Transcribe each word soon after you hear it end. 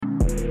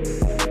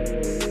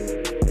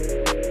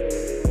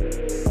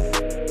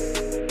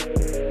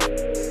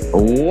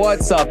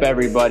What's up,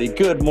 everybody?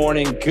 Good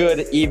morning,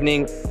 good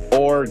evening,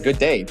 or good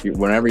day,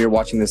 whenever you're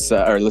watching this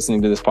or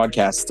listening to this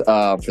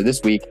podcast for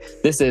this week.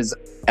 This is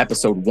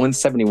episode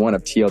 171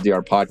 of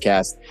TLDR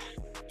Podcast.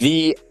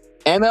 The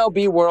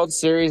MLB World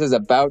Series is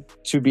about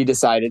to be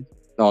decided.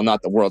 Well,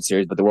 not the World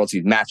Series, but the World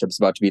Series matchup is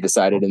about to be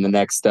decided in the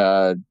next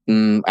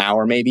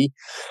hour, maybe.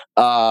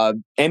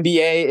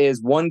 NBA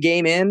is one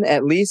game in,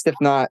 at least, if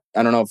not,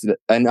 I don't know if,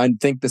 and I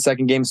think the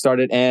second game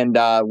started, and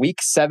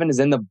week 7 is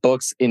in the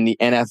books in the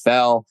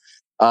NFL.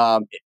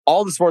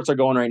 All the sports are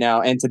going right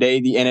now, and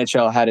today the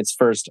NHL had its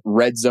first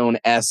Red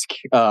Zone-esque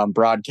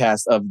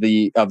broadcast of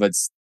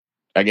its,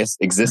 I guess,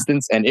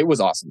 existence, and it was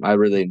awesome. I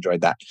really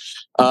enjoyed that.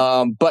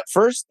 But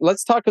first,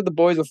 let's talk to the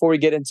boys before we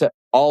get into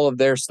all of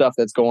their stuff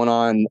that's going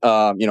on,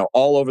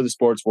 all over the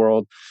sports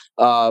world.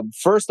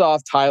 First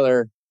off,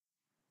 Tyler,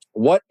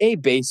 what a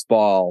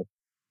baseball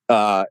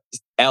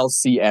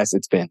LCS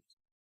it's been.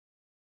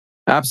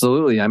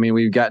 Absolutely. I mean,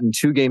 we've gotten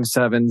 2 Game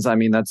 7s. I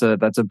mean, that's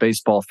a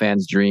baseball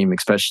fan's dream,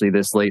 especially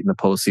this late in the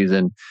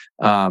postseason.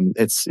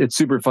 It's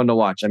super fun to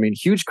watch. I mean,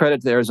 huge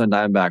credit to the Arizona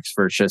Diamondbacks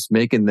for just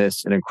making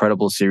this an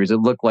incredible series. It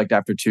looked like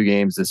after 2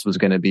 games, this was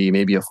going to be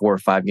maybe a 4 or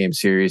 5 game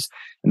series,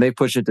 and they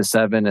pushed it to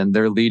 7, and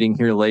they're leading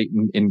here late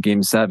in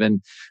Game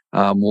 7.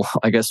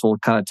 I guess we'll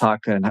kind of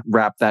talk and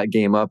wrap that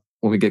game up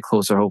when we get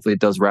closer. Hopefully,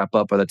 it does wrap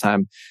up by the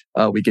time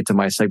we get to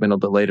my segment a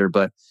little bit later,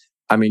 but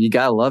I mean, you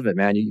gotta love it,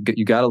 man.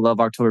 You gotta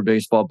love October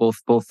baseball.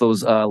 Both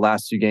those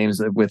last 2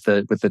 games with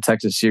the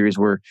Texas series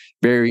were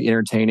very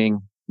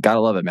entertaining.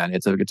 Gotta love it, man.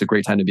 It's a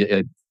great time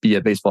to be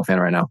a baseball fan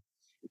right now.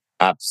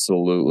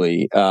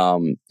 Absolutely.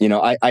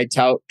 I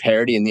tout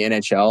parity in the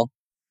NHL.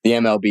 The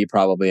MLB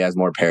probably has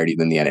more parity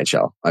than the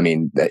NHL. I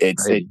mean,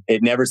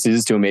 it never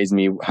ceases to amaze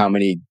me how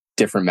many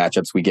different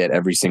matchups we get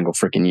every single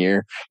freaking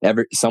year.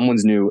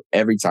 Someone's new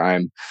every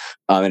time,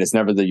 and it's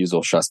never the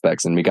usual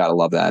suspects, and we gotta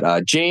love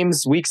that.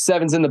 James, week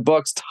 7's in the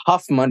books.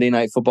 Tough Monday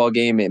night football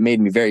game. It made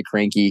me very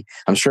cranky.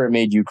 I'm sure it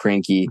made you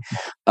cranky.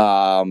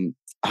 How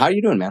are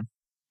you doing, man?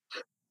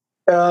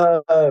 I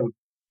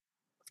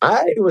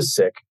was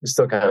sick. I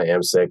still kind of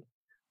am sick.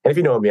 And if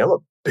you know me, I'm a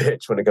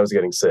bitch when it comes to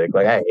getting sick.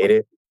 Like, I hate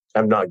it.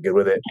 I'm not good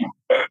with it.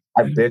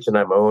 I bitch and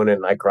I moan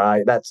and I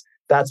cry.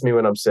 That's me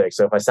when I'm sick.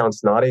 So if I sound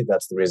snotty,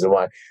 that's the reason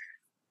why.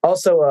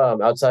 Also,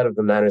 outside of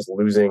the Niners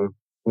losing,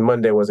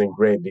 Monday wasn't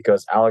great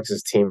because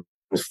Alex's team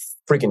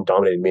freaking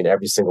dominated me in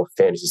every single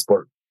fantasy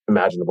sport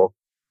imaginable.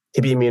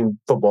 He beat me in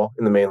football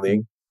in the main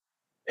league.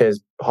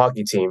 His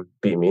hockey team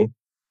beat me,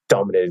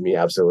 dominated me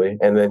absolutely.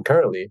 And then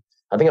currently,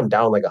 I think I'm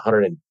down like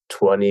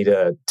 120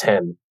 to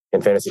 10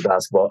 in fantasy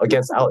basketball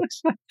against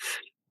Alex.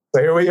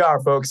 So here we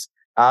are, folks.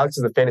 Alex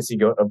is the fantasy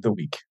goat of the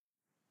week.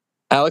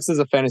 Alex is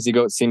a fantasy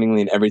goat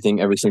seemingly in everything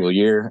every single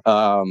year.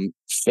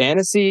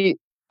 Fantasy,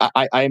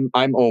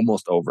 I'm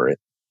almost over it.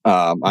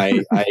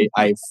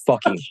 I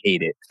fucking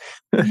hate it.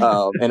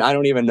 And I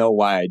don't even know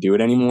why I do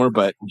it anymore,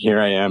 but here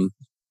I am.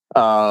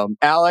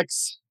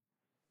 Alex,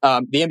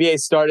 the NBA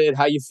started.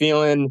 How you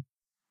feeling?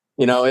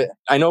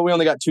 I know we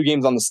only got 2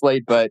 games on the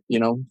slate, but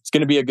it's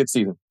going to be a good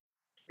season.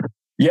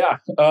 Yeah,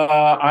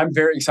 I'm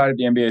very excited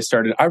the NBA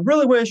started. I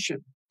really wish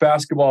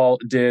basketball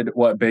did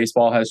what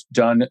baseball has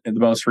done in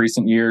the most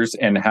recent years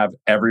and have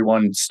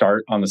everyone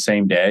start on the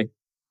same day.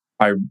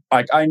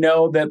 I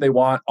know that they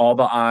want all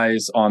the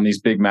eyes on these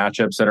big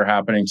matchups that are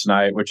happening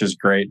tonight, which is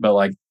great. But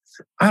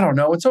I don't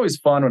know. It's always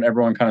fun when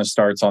everyone kind of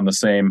starts on the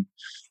same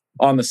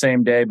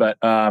day. But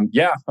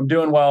yeah, I'm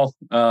doing well.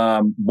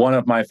 One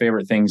of my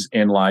favorite things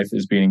in life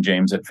is beating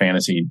James at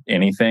fantasy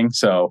anything.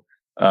 So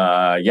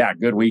yeah,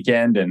 good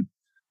weekend, and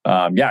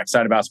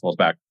excited basketball's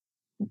back.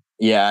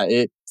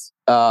 Yeah,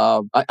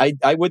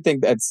 I would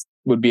think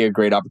would be a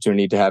great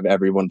opportunity to have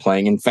everyone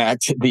playing. In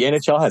fact, the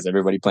NHL has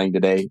everybody playing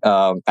today.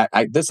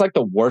 This is like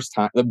the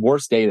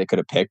worst day they could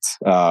have picked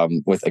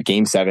with a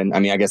Game 7. I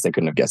mean, I guess they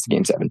couldn't have guessed a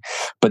Game 7,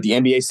 but the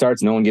NBA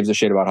starts. No one gives a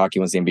shit about hockey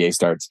once the NBA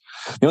starts.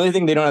 The only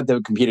thing they don't have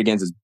to compete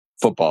against is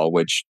football,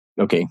 which,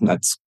 okay,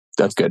 that's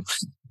good.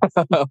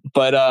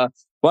 But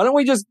why don't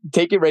we just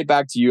take it right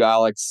back to you,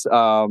 Alex?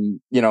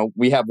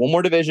 We have one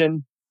more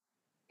division,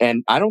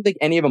 and I don't think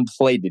any of them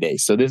played today.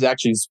 So this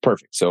actually is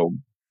perfect. So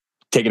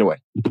take it away.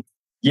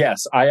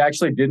 Yes, I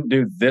actually didn't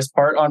do this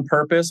part on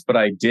purpose, but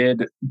I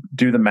did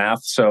do the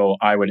math so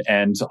I would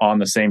end on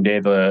the same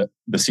day the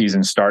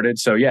season started.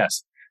 So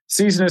yes,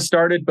 season has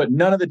started, but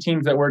none of the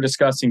teams that we're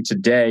discussing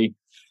today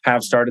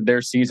have started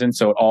their season.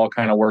 So it all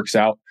kind of works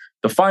out.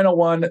 The final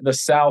one, the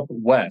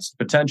Southwest,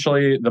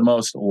 potentially the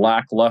most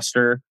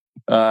lackluster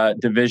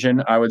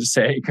division, I would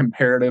say,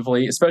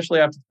 comparatively,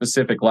 especially after the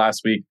Pacific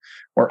last week,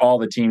 where all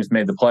the teams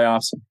made the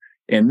playoffs.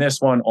 In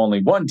this one,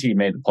 only one team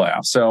made the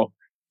playoffs. So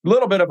a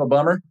little bit of a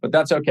bummer, but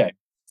that's okay.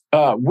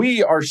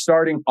 We are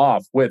starting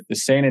off with the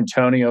San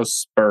Antonio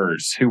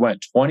Spurs, who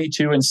went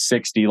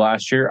 22-60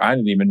 last year. I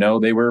didn't even know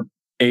they were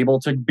able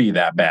to be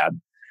that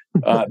bad.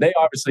 They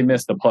obviously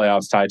missed the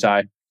playoffs,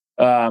 Ty.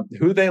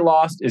 Who they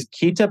lost is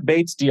Keita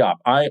Bates-Diop.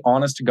 I,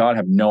 honest to God,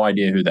 have no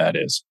idea who that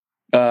is.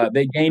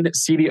 They gained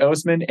C.D.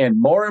 Osman, and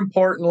more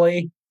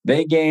importantly,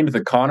 They gained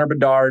the Connor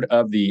Bedard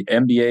of the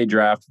NBA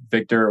draft,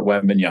 Victor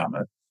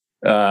Wembanyama.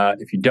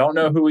 If you don't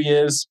know who he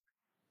is,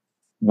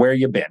 where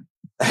you been?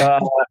 I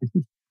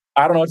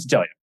don't know what to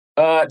tell you.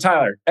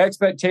 Tyler,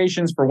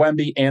 expectations for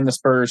Wemby and the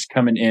Spurs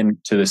coming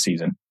into the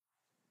season.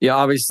 Yeah,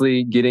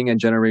 obviously getting a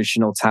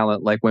generational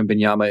talent like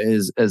Wembanyama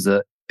is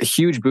a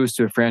huge boost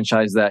to a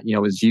franchise that,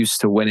 is used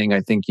to winning.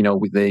 I think,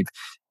 they've,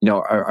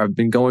 are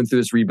been going through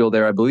this rebuild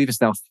there. I believe it's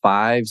now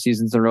 5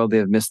 seasons in a row they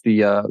have missed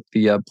the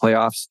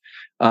playoffs.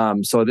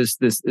 So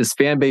this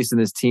fan base and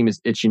this team is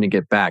itching to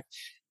get back.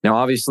 Now,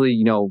 obviously,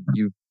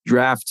 you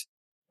draft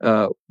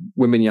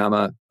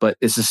Wembanyama, but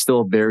this is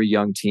still a very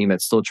young team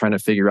that's still trying to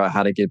figure out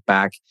how to get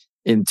back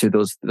into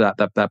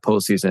that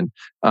postseason.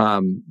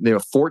 There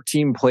are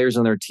 14 players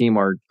on their team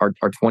are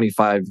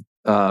 25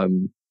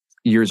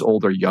 years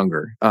old or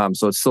younger.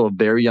 So it's still a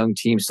very young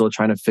team, still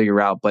trying to figure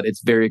out, but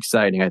it's very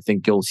exciting. I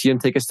think you'll see him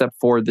take a step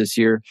forward this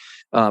year.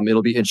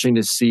 It'll be interesting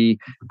to see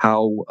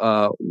how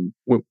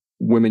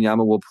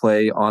Wembanyama will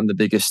play on the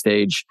biggest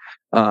stage.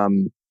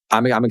 I'm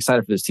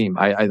excited for this team.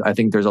 I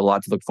think there's a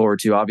lot to look forward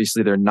to.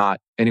 Obviously, they're not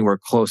anywhere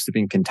close to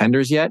being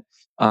contenders yet.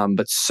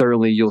 But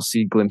certainly you'll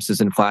see glimpses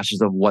and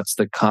flashes of what's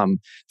to come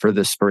for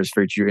the Spurs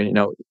future. And,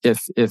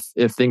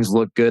 if things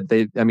look good,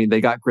 they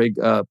got Greg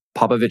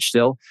Popovich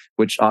still,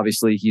 which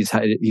obviously he's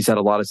had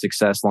a lot of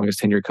success,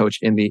 longest tenured coach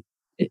in the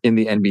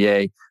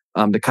NBA,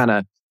 to kind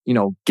of,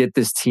 get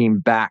this team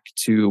back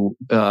to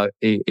a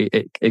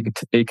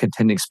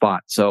contending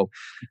spot. So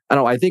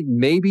I think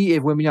maybe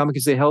if Wembanyama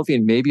can stay healthy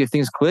and maybe if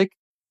things click,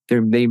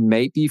 they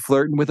may be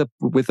flirting with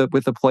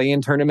a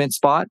play-in tournament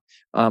spot.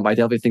 I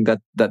definitely think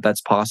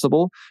that's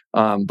possible,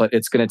 but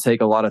it's going to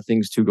take a lot of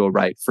things to go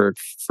right for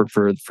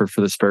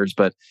the Spurs.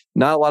 But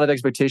not a lot of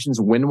expectations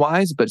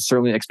win-wise, but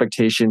certainly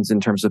expectations in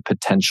terms of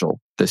potential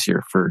this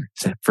year for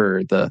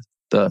the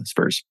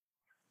Spurs.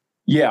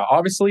 Yeah,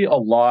 obviously a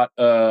lot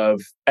of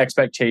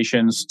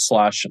expectations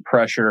 /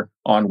 pressure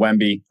on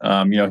Wemby.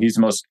 He's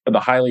the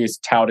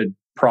highest touted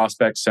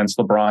prospect since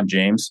LeBron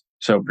James.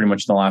 So pretty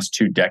much in the last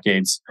 2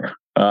 decades.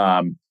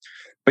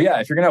 But yeah,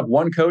 if you're going to have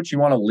one coach, you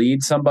want to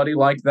lead somebody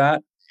like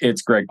that,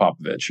 it's Greg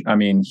Popovich. I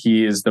mean,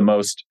 he is the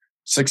most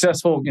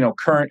successful,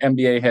 current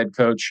NBA head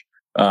coach,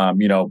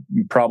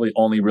 probably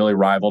only really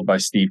rivaled by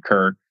Steve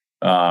Kerr.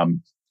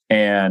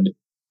 And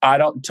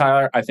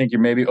Tyler, I think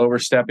you're maybe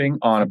overstepping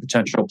on a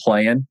potential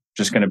play-in.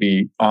 Just going to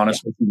be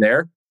honest with you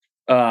there.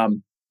 But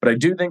I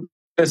do think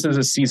this is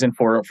a season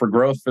for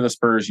growth for the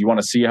Spurs. You want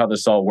to see how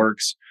this all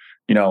works.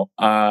 We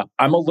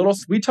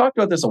talked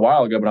about this a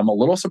while ago, but I'm a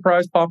little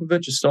surprised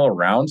Popovich is still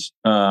around,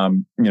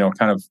 kind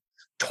of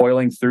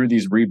toiling through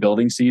these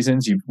rebuilding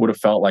seasons. You would have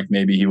felt like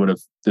maybe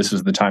this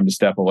is the time to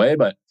step away,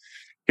 but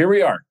here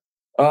we are.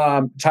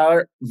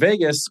 Tyler,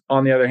 Vegas,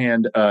 on the other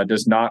hand,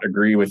 does not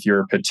agree with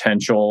your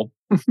potential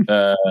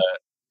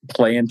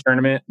play-in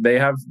tournament. They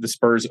have the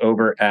Spurs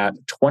over at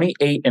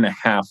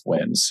 28.5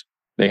 wins.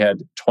 They had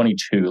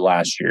 22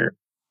 last year.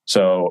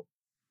 So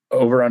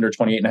over under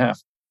 28.5.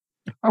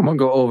 I'm going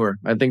to go over.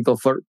 I think they'll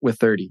flirt with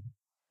 30.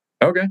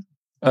 Okay.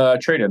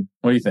 Traded.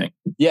 What do you think?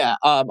 Yeah,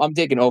 I'm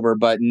taking over,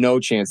 but no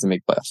chance to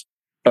make playoffs.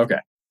 Okay.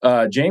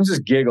 James is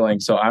giggling,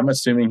 so I'm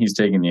assuming he's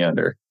taking the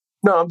under.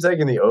 No, I'm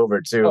taking the over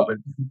too, but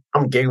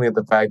I'm giggling at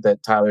the fact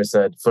that Tyler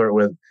said flirt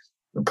with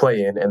the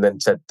play-in and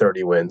then said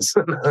 30 wins.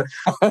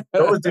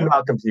 Those do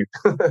not compute.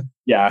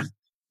 Yeah.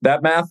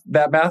 That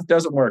math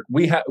doesn't work.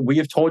 We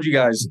have told you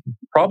guys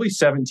probably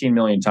 17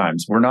 million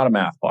times. We're not a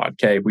math pod,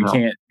 okay? We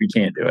can't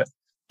do it.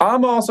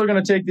 I'm also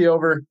going to take the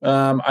over.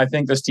 I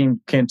think this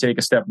team can take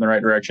a step in the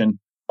right direction.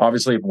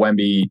 Obviously, if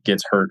Wemby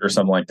gets hurt or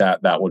something like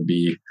that, that would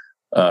be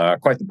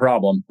quite the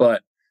problem.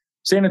 But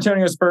San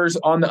Antonio Spurs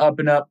on the up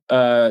and up.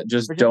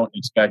 Just don't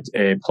expect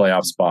a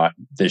playoff spot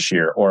this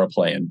year or a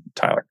play-in,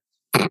 Tyler.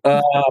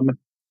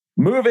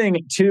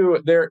 Moving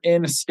to their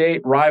in-state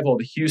rival,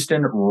 the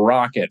Houston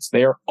Rockets.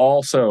 They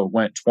also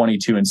went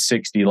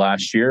 22-60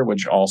 last year,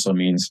 which also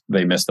means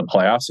they missed the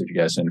playoffs, if you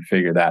guys didn't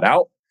figure that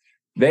out.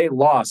 They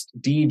lost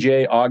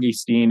DJ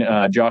Augustine,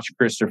 Josh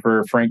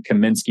Christopher, Frank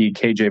Kaminsky,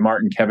 KJ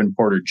Martin, Kevin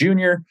Porter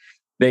Jr.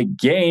 They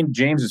gained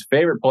James's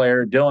favorite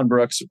player, Dylan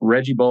Brooks,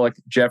 Reggie Bullock,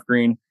 Jeff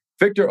Green,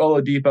 Victor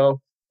Oladipo,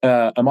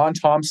 Amon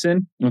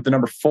Thompson with the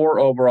number 4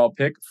 overall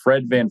pick,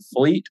 Fred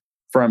VanVleet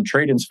from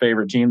Traden's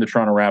favorite team, the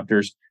Toronto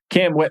Raptors,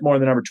 Cam Whitmore,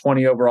 the number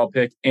 20 overall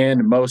pick,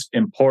 and most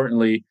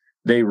importantly,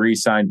 they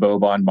re-signed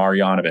Boban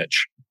Marjanovic.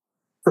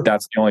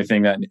 That's the only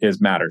thing that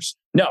matters.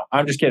 No,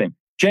 I'm just kidding.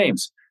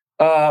 James,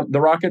 the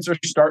Rockets are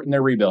starting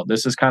their rebuild.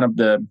 This is kind of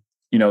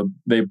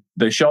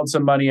they shelled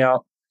some money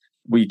out.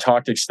 We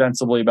talked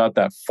extensively about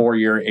that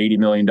 4-year, $80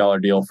 million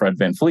deal Fred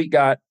VanVleet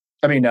got.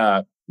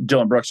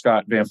 Dylan Brooks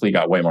got. VanVleet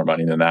got way more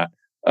money than that.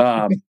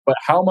 But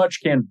how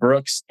much can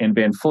Brooks and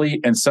VanVleet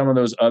and some of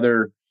those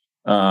other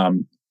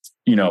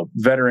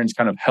veterans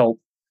kind of help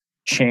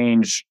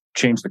change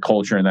the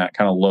culture in that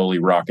kind of lowly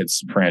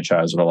Rockets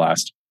franchise over the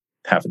last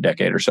half a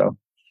decade or so?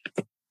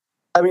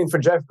 I mean, for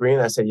Jeff Green,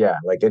 I say, yeah,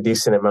 like a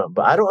decent amount.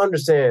 But I don't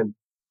understand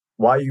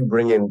why you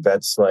bring in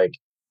vets like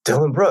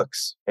Dylan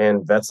Brooks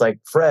and vets like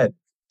Fred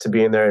to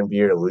be in there and be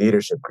your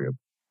leadership group.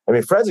 I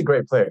mean, Fred's a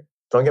great player.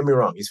 Don't get me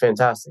wrong. He's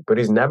fantastic. But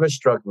he's never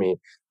struck me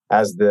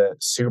as the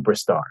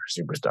superstar.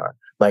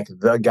 Like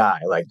the guy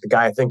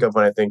I think of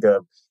when I think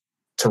of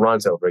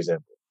Toronto, for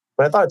example.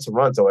 When I thought of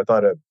Toronto, I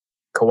thought of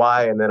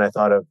Kawhi, and then I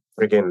thought of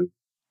freaking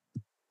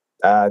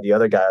the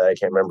other guy that I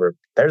can't remember.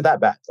 They're that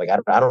bad. Like,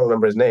 I don't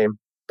remember his name.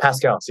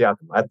 Pascal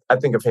Siakam. I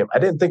think of him. I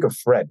didn't think of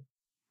Fred.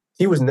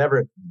 He was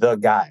never the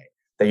guy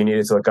that you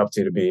needed to look up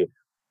to be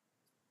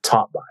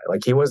top by.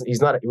 Like, he was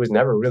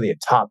never really a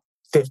top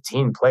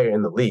 15 player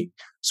in the league.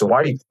 So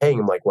why are you paying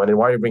him like one? And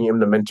why are you bringing him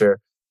to mentor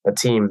a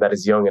team that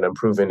is young and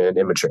unproven and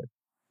immature?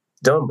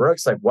 Dylan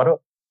Brooks, like,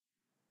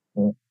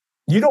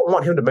 you don't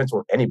want him to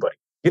mentor anybody.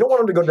 You don't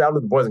want him to go down to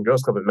the Boys and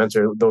Girls Club and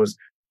mentor those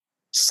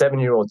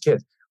 7-year-old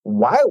kids.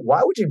 Why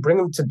would you bring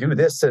him to do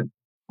this to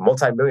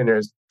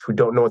multimillionaires who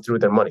don't know what to do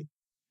with their money?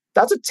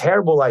 That's a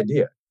terrible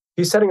idea.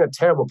 He's setting a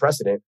terrible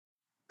precedent.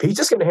 He's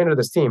just going to hinder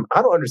this team.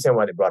 I don't understand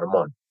why they brought him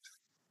on.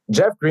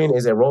 Jeff Green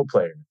is a role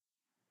player,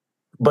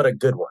 but a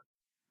good one.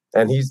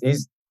 And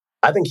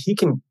I think he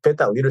can fit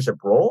that leadership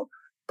role,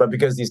 but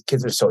because these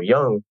kids are so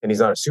young and he's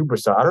not a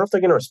superstar, I don't know if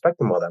they're going to respect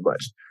him all that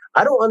much.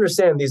 I don't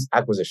understand these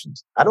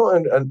acquisitions.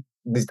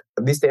 These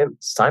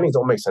signings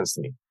don't make sense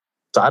to me.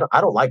 So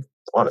I don't like them,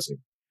 honestly.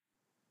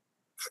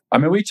 I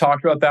mean, we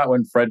talked about that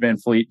when Fred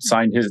VanVleet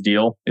signed his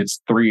deal.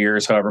 It's 3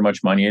 years, however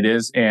much money it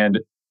is. And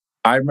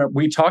I remember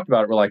we talked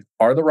about it. We're like,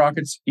 are the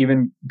Rockets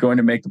even going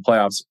to make the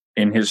playoffs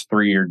in his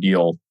 3-year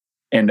deal?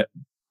 And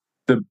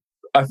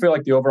I feel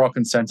like the overall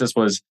consensus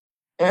was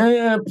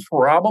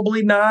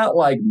probably not,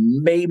 like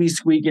maybe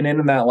squeaking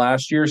in that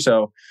last year.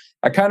 So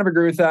I kind of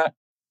agree with that.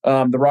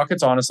 The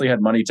Rockets honestly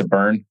had money to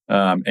burn,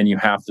 and you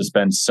have to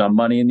spend some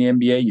money in the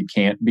NBA. You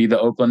can't be the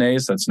Oakland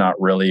A's. That's not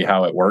really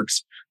how it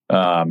works.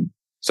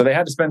 So they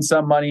had to spend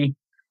some money.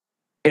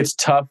 It's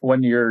tough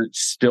when you're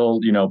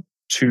still,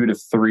 2 to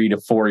 3 to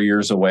 4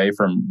 years away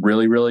from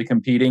really, really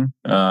competing.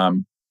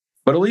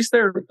 But at least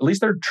they're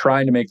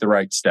trying to make the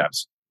right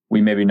steps.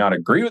 We maybe not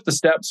agree with the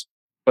steps,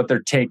 but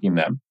they're taking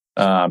them.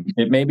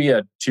 It may be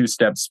a 2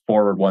 steps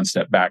forward, 1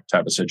 step back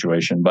type of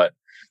situation. But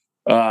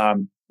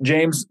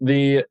James,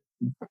 the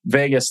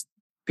Vegas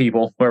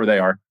people, whoever they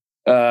are,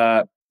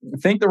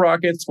 think the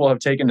Rockets will have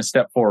taken a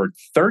step forward,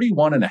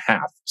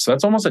 31.5. So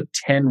that's almost a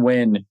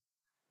 10-win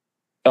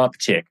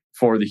uptick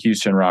for the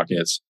Houston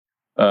Rockets.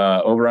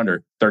 Over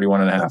under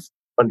 31.5.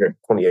 Under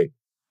 28.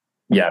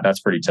 Yeah,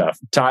 that's pretty tough.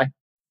 Ty?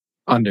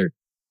 Under.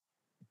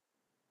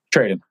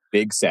 Traded.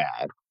 Big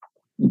sad.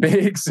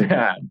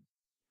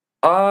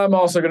 I'm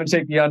also going to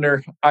take the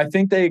under. I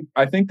think they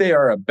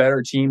are a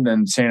better team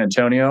than San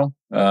Antonio.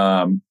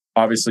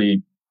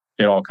 Obviously,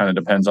 it all kind of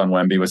depends on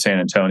Wemby with San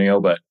Antonio,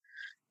 but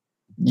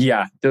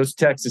yeah, those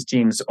Texas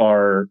teams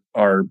are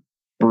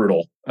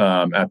brutal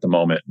at the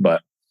moment.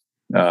 But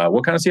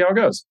we'll kind of see how it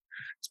goes.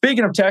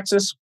 Speaking of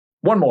Texas,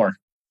 one more.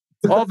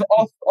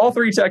 All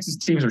 3 Texas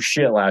teams were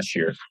shit last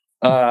year.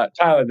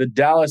 Tyler, the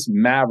Dallas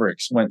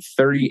Mavericks went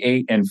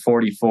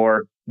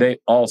 38-44. They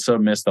also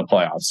missed the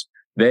playoffs.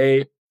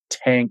 They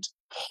tanked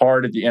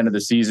hard at the end of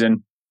the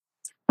season,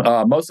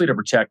 mostly to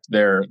protect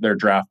their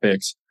draft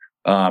picks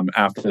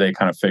after they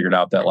kind of figured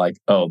out that, like,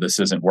 oh, this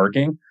isn't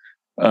working.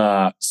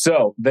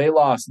 So they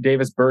lost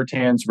Davis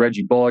Bertans,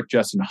 Reggie Bullock,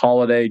 Justin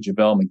Holiday,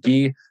 JaVale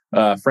McGee,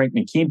 Frank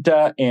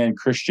Ntilikina, and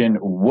Christian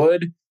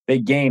Wood. They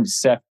gained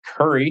Seth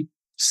Curry.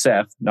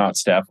 Seth, not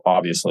Steph,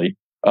 obviously.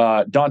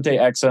 Dante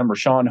Exum,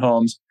 Rashawn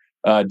Holmes,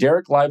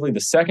 Derek Lively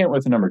II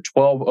with the number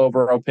 12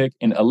 overall pick,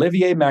 and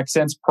Olivier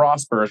Maxence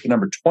Prosper at the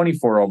number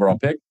 24 overall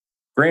pick,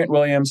 Grant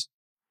Williams,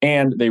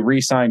 and they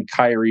re-signed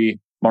Kyrie,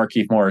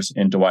 Markieff Morris,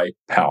 and Dwight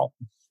Powell.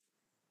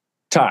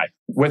 Ty,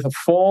 with a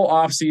full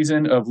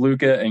offseason of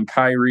Luka and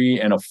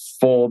Kyrie and a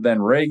full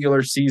then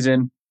regular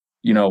season,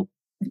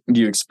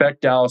 do you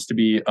expect Dallas to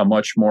be a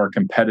much more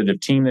competitive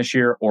team this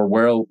year, or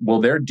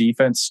will their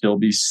defense still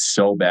be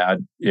so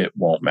bad it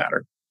won't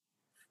matter?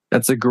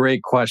 That's a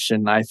great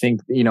question. I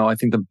think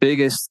the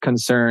biggest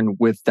concern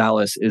with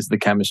Dallas is the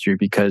chemistry,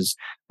 because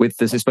with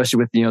this,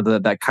 especially with,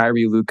 that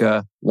Kyrie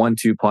Luka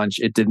 1-2 punch,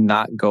 it did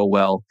not go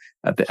well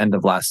at the end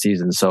of last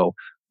season. So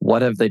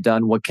what have they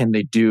done? What can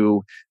they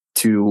do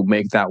to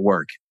make that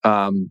work?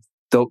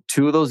 Though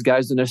 2 of those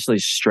guys don't necessarily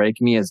strike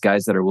me as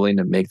guys that are willing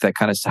to make that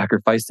kind of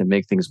sacrifice to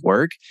make things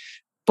work.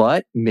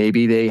 But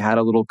maybe they had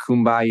a little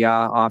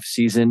kumbaya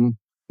off-season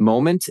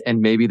moment,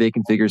 and maybe they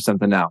can figure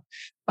something out.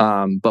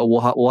 But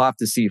we'll have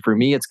to see. For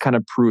me, it's kind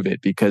of prove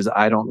it, because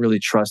I don't really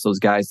trust those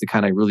guys to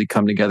kind of really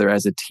come together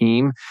as a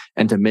team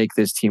and to make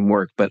this team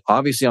work. But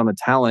obviously, on the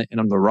talent and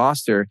on the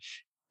roster,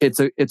 it's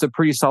a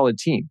pretty solid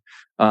team.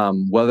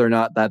 Whether or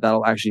not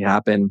that'll actually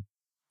happen,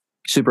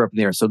 super up in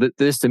the air. So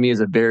this to me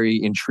is a very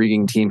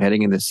intriguing team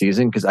heading in this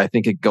season, because I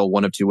think it could go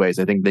one of 2 ways.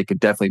 I think they could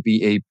definitely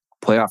be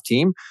a playoff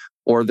team,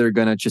 or they're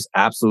going to just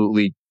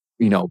absolutely,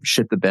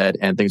 shit the bed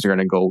and things are going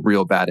to go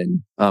real bad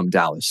in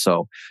Dallas.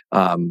 So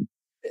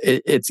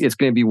it's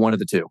going to be one of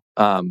the 2.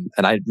 And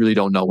I really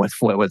don't know what's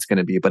going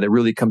to be, but it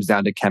really comes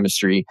down to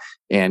chemistry,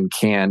 and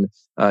can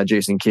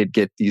Jason Kidd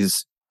get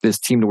this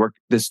team to work,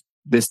 this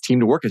this team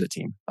to work as a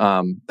team.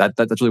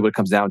 That's really what it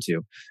comes down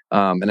to.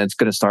 And it's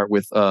going to start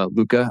with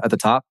Luka at the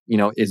top.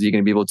 Is he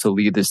going to be able to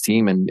lead this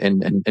team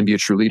and be a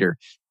true leader?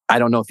 I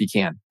don't know if he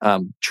can.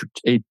 A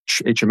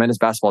tremendous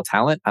basketball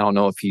talent. I don't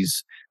know if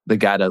he's the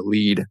guy to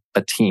lead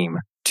a team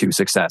to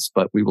success,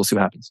 but we will see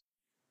what happens.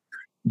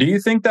 Do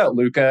you think that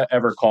Luka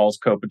ever calls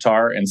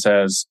Kopitar and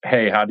says,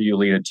 hey, how do you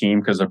lead a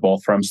team? Because they're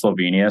both from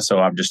Slovenia, so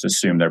I've just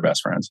assumed they're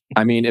best friends.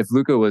 I mean, if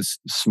Luka was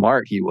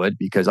smart, he would,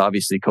 because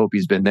obviously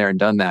Kopi's been there and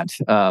done that.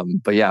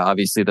 But yeah,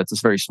 obviously that's a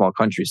very small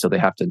country, so they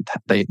have to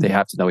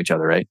know each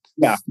other, right?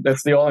 Yeah,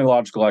 that's the only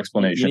logical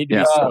explanation. You need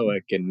to be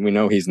stoic, and we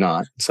know he's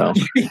not. So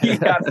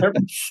yeah,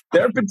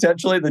 they're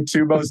potentially the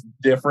two most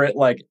different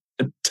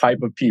type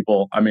of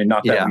people. I mean,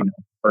 not that we know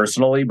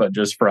personally, but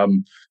just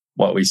from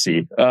what we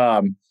see.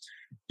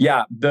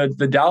 Yeah,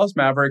 the Dallas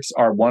Mavericks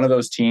are one of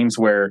those teams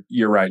where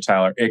you're right,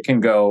 Tyler. It can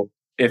go,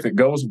 if it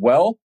goes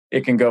well,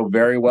 it can go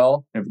very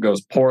well. If it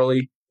goes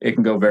poorly, it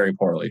can go very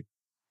poorly.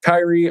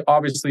 Kyrie,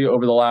 obviously,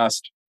 over the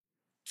last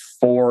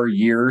 4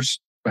 years,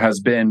 has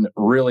been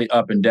really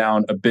up and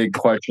down, a big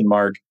question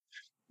mark.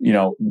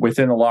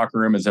 Within the locker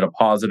room, is it a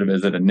positive?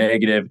 Is it a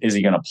negative? Is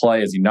he going to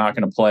play? Is he not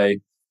going to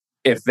play?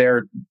 If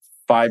they're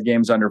 5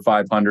 games under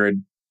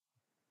 500,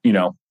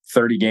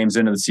 30 games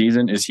into the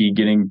season, is he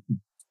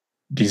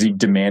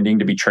demanding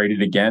to be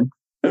traded again?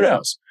 Who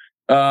knows?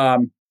 I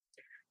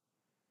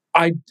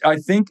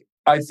think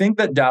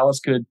that Dallas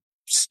could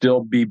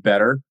still be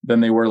better than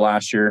they were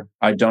last year.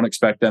 I don't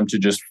expect them to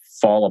just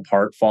fall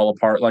apart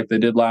like they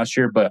did last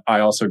year. But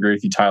I also agree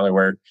with you, Tyler,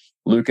 where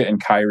Luka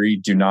and Kyrie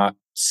do not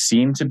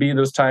seem to be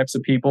those types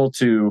of people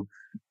to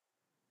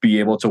be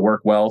able to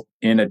work well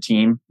in a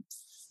team.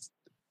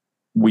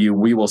 We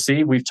will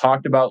see. We've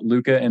talked about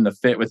Luka and the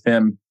fit with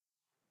him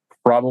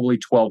probably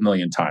 12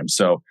 million times.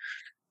 So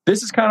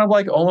this is kind of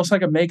almost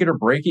like a make it or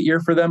break it year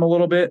for them a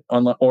little bit,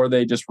 or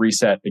they just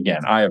reset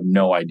again. I have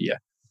no idea.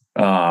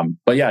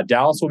 But yeah,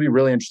 Dallas will be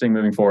really interesting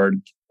moving forward.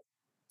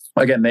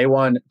 Again, they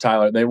won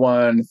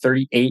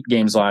 38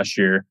 games last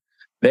year.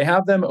 They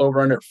have them over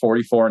under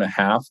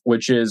 44.5,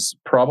 which is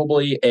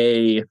probably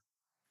a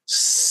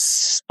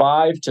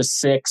 5 to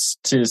 6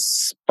 to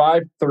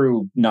 5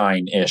 through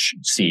 9-ish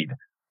seed,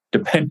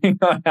 depending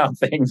on how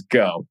things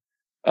go.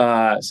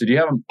 So do you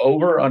have them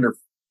over or under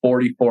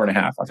 44.5?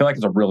 I feel like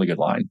it's a really good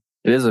line.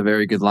 It is a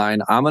very good line.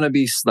 I'm going to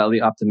be slightly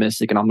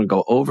optimistic, and I'm going to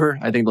go over.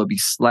 I think they'll be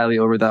slightly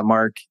over that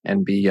mark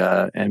and be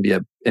a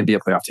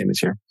playoff team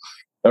this year.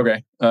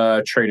 Okay.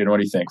 Traded, what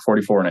do you think?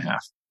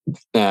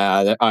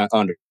 44.5.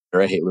 Under.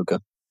 I hate Luka.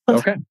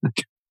 Okay.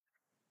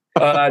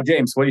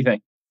 James, what do you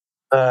think?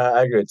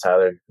 I agree with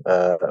Tyler.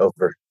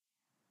 Over.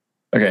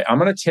 Okay, I'm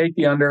going to take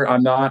the under.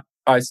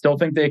 I still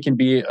think they can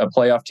be a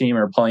playoff team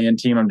or a play-in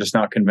team. I'm just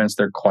not convinced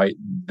they're quite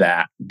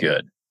that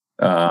good.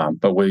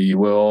 But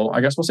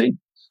I guess we'll see.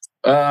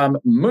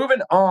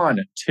 Moving on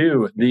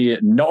to the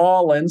New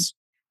Orleans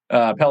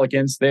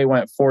Pelicans. They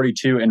went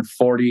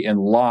 42-40 and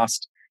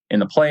lost in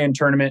the play-in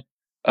tournament.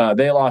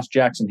 They lost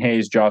Jackson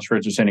Hayes, Josh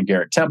Richardson, and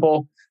Garrett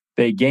Temple.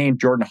 They gained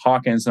Jordan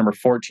Hawkins, number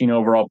 14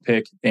 overall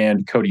pick,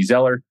 and Cody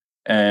Zeller.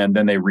 And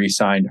then they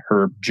re-signed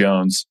Herb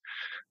Jones.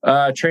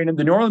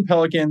 The New Orleans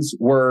Pelicans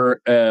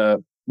were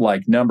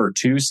number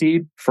 2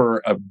 seed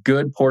for a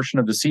good portion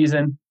of the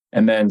season.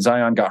 And then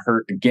Zion got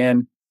hurt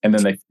again. And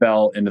then they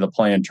fell into the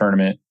play-in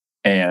tournament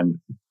and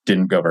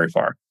didn't go very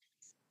far.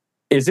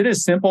 Is it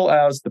as simple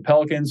as the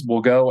Pelicans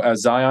will go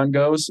as Zion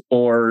goes,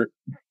 or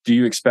do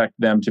you expect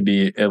them to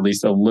be at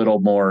least a little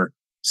more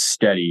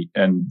steady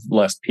and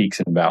less peaks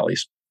and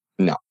valleys?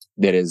 No,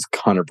 it is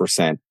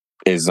 100%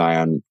 is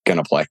Zion going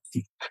to play.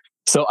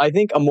 So I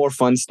think a more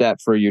fun stat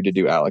for you to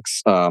do,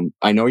 Alex.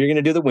 I know you're going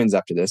to do the wins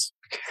after this.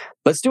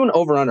 Let's do an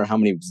over-under how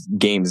many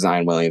games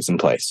Zion Williamson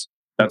plays.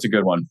 That's a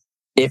good one.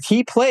 If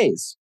he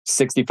plays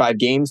 65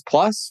 games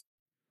plus,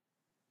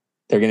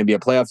 they're going to be a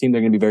playoff team.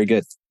 They're going to be very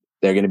good.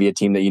 They're going to be a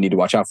team that you need to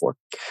watch out for.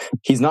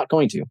 He's not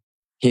going to.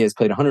 He has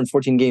played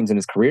 114 games in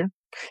his career.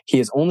 He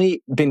has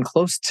only been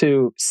close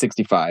to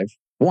 65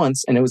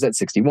 once, and it was at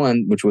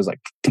 61, which was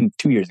 2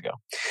 years ago.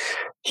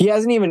 He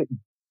hasn't even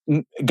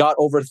got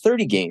over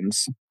 30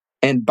 games.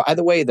 And by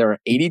the way, there are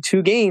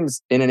 82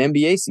 games in an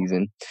NBA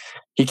season.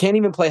 He can't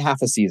even play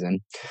half a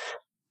season.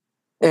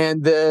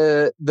 And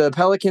the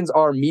Pelicans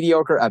are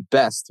mediocre at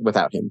best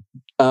without him.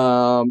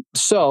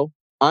 So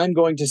I'm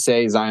going to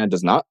say Zion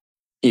does not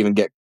even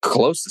get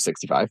close to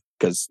 65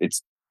 because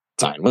it's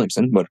Zion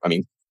Williamson. But I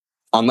mean,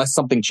 unless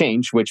something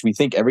changed, which we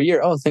think every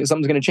year, something's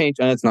going to change,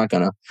 and it's not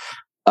going to.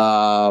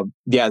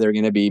 They're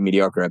going to be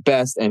mediocre at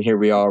best. And here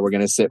we are. We're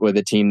going to sit with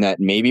a team that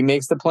maybe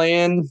makes the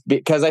play-in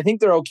because I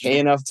think they're okay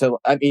enough to.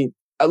 I mean,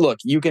 look,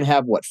 you can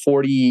have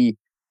 40.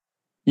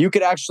 You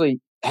could actually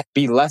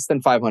be less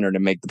than 500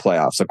 and make the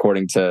playoffs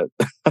according to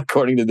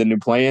the new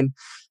play-in.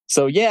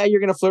 So yeah, you're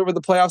going to flirt with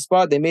the playoff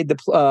spot. They made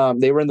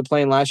they were in the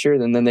play-in last year,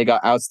 and then they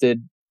got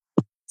ousted.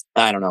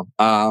 I don't know.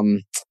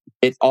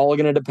 It's all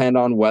going to depend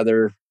on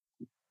whether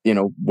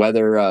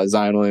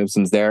Zion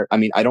Williamson's there. I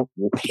mean, I don't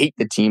hate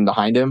the team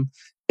behind him.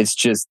 It's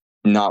just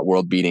not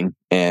world beating,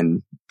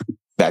 and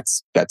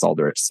that's all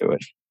there is to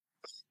it.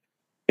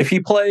 If he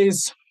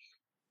plays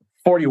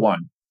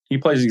 41, he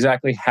plays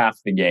exactly half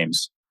the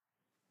games.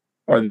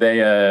 Are they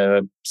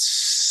a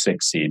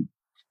 6 seed?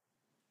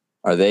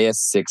 Are they a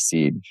 6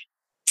 seed?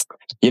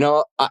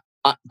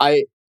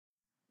 I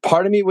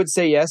part of me would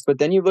say yes, but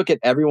then you look at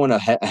everyone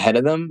ahead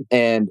of them,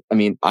 and I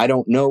mean, I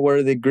don't know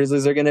where the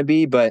Grizzlies are going to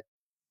be, but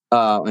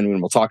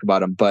we'll talk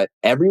about them. But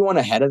everyone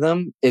ahead of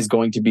them is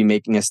going to be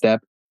making a step.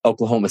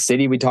 Oklahoma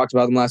City, we talked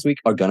about them last week,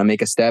 are going to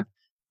make a step.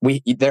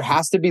 There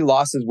has to be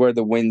losses where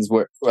the wins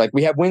were like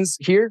we have wins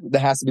here. There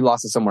has to be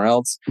losses somewhere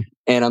else,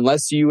 and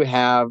unless you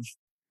have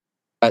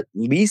at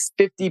least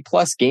 50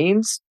 plus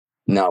games,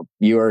 no,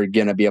 you are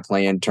going to be a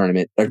play-in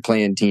tournament or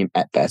play-in team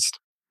at best.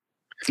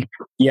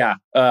 Yeah.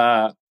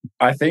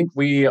 I think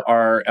we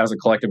are, as a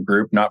collective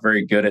group, not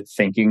very good at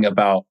thinking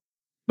about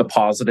the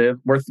positive.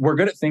 We're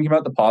good at thinking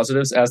about the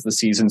positives as the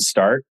seasons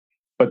start,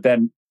 but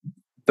then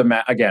the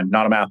math, again,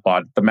 not a math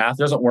pod. The math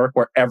doesn't work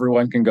where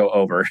everyone can go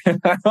over.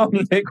 I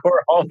don't think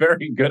we're all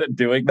very good at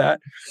doing that,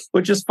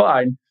 which is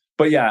fine.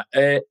 But yeah,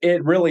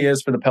 it really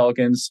is for the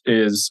Pelicans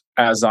is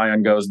as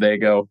Zion goes, they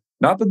go.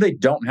 Not that they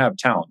don't have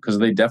talent, because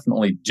they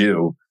definitely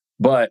do,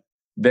 but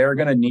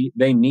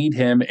they need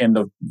him in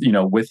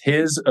with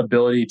his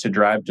ability to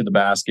drive to the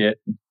basket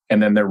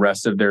and then the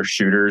rest of their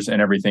shooters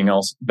and everything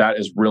else. That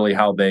is really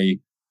how they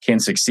can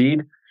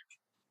succeed.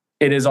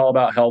 It is all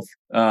about health.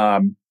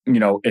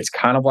 It's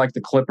kind of like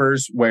the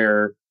Clippers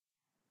where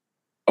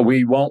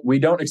we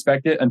don't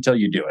expect it until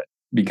you do it,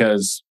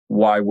 because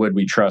why would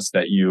we trust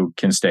that you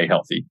can stay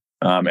healthy?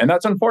 And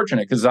that's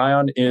unfortunate because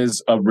Zion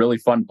is a really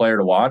fun player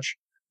to watch,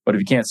 but if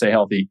he can't stay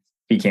healthy,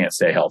 he can't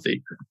stay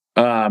healthy.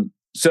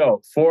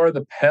 So for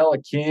the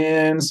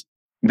Pelicans,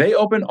 they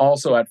open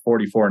also at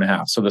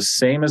 44.5. So the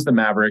same as the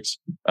Mavericks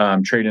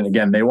trading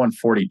again. They won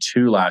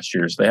 42 last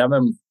year. So they have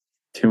them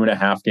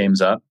 2.5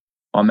 games up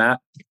on that.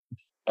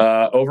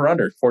 Over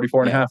under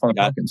 44.5 on the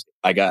Pelicans.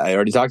 I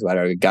already talked about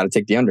it. I got to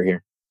take the under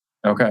here.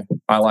 Okay.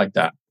 I like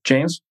that.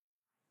 James?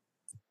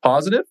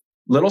 Positive?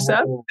 Little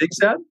sad? Big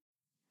sad?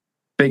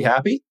 Big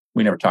happy?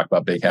 We never talked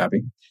about big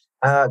happy.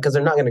 Because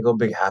they're not going to go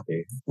big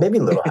happy. Maybe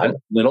little happy.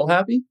 Little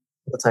happy?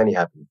 A tiny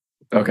happy.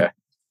 Okay.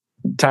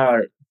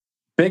 Tyler,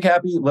 big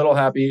happy,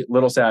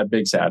 little sad,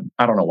 big sad.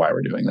 I don't know why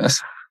we're doing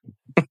this.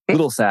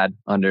 Little sad,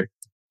 under.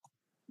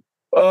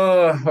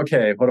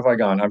 Okay. What have I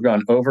gone? I've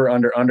gone over,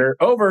 under,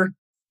 over.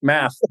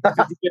 Math.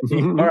 50-50.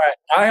 All right.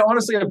 I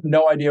honestly have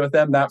no idea with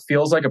them. That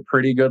feels like a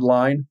pretty good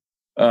line.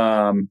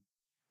 I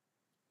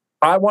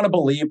want to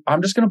believe,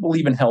 I'm just going to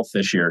believe in health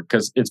this year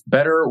because it's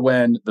better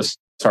when the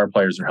star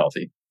players are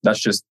healthy. That's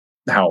just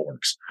how it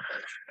works.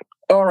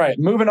 All right,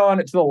 moving on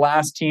to the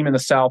last team in the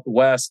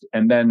Southwest,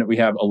 and then we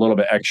have a little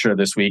bit extra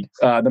this week.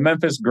 The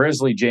Memphis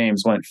Grizzlies,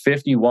 James, went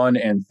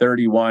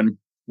 51-31,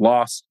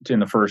 lost in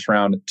the first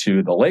round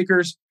to the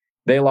Lakers.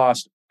 They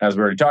lost, as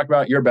we already talked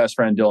about, your best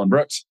friend Dylan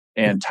Brooks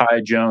and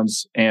Ty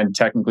Jones and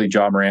technically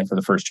Ja Morant for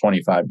the first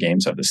 25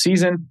 games of the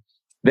season.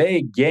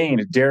 They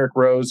gained Derrick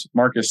Rose,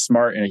 Marcus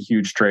Smart in a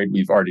huge trade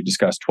we've already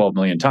discussed 12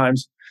 million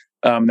times.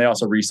 They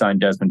also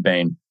re-signed Desmond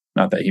Bane,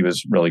 not that he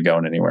was really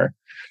going anywhere.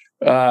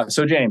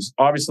 So James,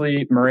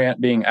 obviously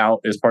Morant being out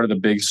is part of the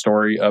big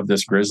story of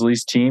this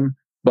Grizzlies team,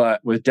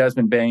 but with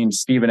Desmond Bane,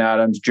 Steven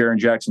Adams, Jaren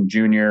Jackson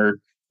Jr.,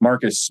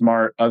 Marcus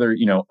Smart,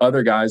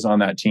 other guys on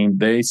that team,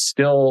 they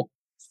still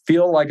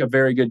feel like a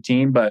very good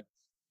team. But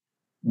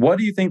what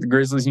do you think the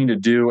Grizzlies need to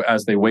do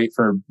as they wait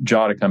for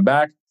Ja to come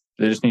back?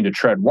 They just need to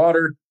tread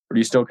water, or do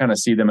you still kind of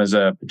see them as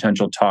a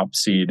potential top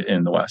seed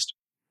in the West?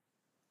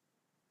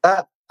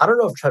 I don't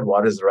know if tread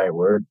water is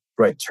the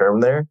right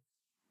term there.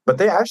 But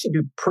they actually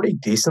do pretty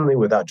decently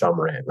without Ja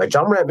Morant. Like,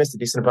 Ja Morant missed a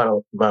decent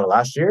amount of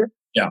last year.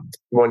 Yeah.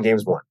 He won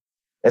games one.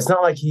 It's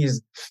not like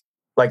he's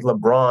like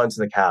LeBron to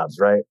the Cavs,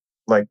 right?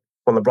 Like,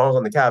 when LeBron was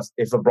on the Cavs,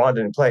 if LeBron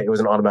didn't play, it was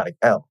an automatic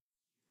L.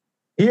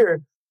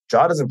 Here,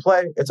 Ja doesn't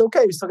play. It's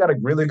okay. You still got a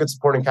really good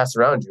supporting cast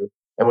around you.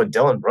 And with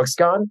Dylan Brooks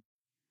gone,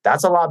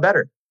 that's a lot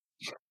better.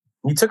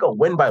 You took a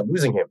win by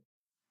losing him.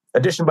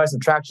 Addition by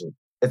subtraction.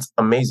 It's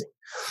amazing.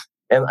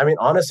 And, I mean,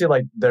 honestly,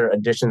 like, their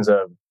additions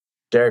of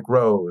Derrick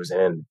Rose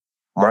and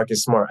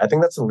Marcus Smart, I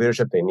think that's the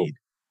leadership they need.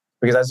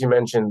 Because as you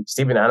mentioned,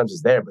 Steven Adams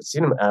is there, but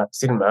Steven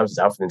Adams is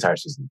out for the entire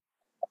season.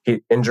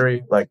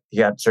 Injury, like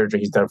he had surgery,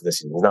 he's done for the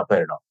season. He's not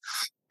playing at all.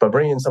 But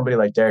bringing in somebody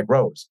like Derrick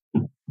Rose,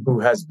 who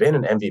has been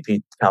an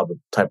MVP caliber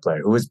type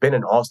player, who has been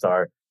an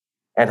all-star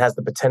and has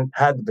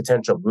had the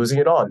potential of losing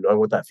it all and knowing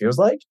what that feels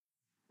like,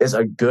 is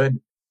a good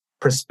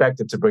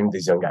perspective to bring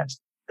these young guys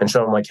and show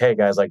them like, hey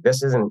guys, like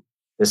this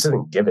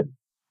isn't given.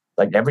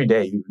 Like every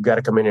day you got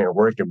to come in here and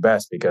work your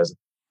best because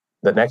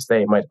the next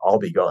day it might all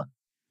be gone.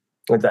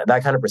 Like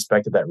that kind of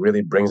perspective that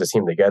really brings the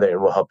team together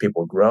and will help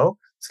people grow,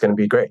 it's going to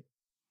be great.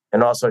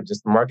 And also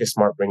just Marcus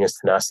Smart bringing his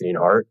tenacity and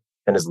heart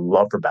and his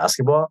love for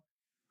basketball.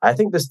 I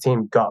think this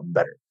team got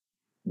better.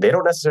 They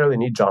don't necessarily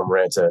need Ja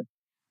Morant to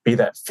be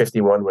that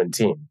 51-win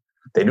team.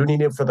 They do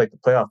need him for like the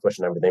playoff push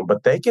and everything,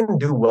 but they can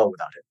do well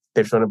without him.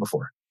 They've shown it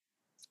before.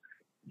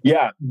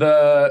 Yeah,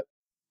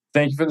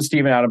 thank you for the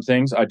Steven Adams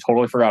things. I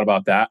totally forgot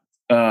about that.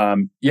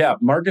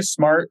 Marcus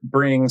Smart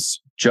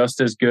brings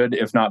just as good,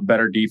 if not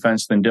better,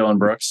 defense than Dylan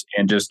Brooks,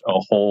 and just a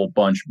whole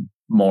bunch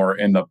more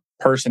in the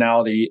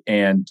personality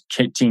and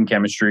team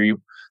chemistry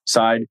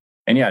side.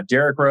 And yeah,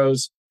 Derrick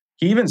Rose,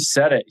 he even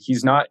said it.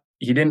 He's not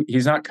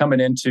coming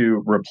in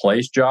to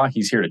replace Ja.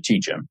 He's here to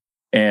teach him.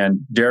 And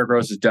Derrick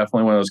Rose is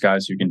definitely one of those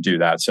guys who can do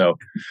that. So,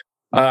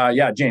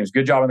 James,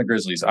 good job on the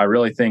Grizzlies. I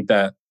really think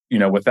that,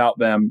 without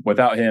him,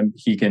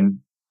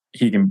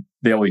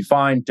 they'll be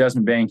fine.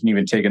 Desmond Bain can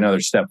even take another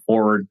step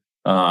forward,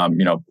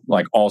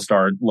 like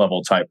all-star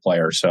level type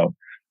player. So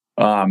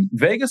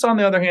Vegas, on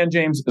the other hand,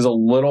 James, is a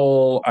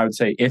little, I would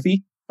say,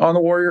 iffy on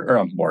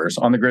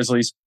the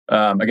Grizzlies.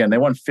 Again, they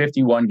won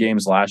 51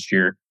 games last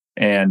year,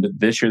 and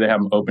this year they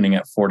have them opening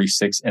at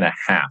 46.5.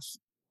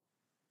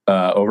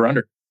 Over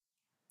under.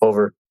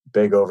 Over.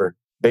 Big over.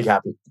 Big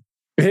happy.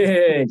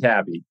 Big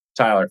happy.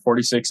 Tyler,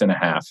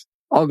 46.5.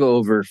 I'll go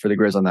over for the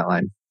Grizz on that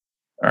line.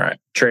 All right.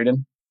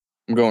 Traden?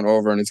 I'm going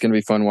over, and it's going to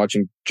be fun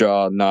watching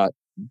Ja not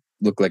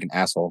look like an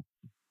asshole.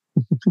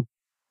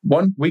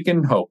 We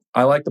can hope.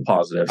 I like the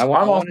positives. I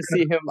want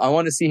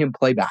to see him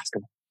play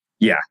basketball.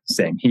 Yeah,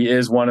 same. He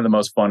is one of the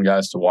most fun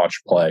guys to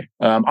watch play.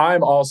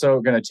 I'm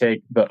also going to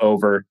take the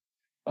over,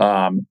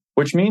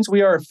 which means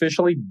we are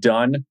officially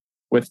done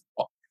with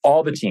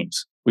all the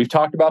teams. We've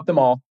talked about them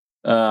all.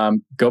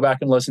 Go back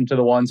and listen to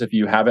the ones if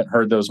you haven't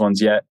heard those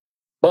ones yet.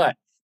 But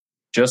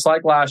just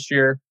like last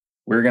year,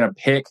 we're going to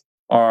pick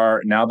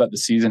now that the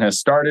season has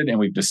started and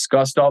we've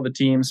discussed all the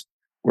teams,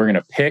 we're going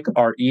to pick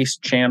our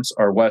East champs,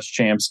 our West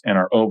champs, and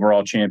our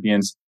overall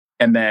champions.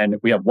 And then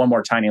we have one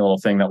more tiny little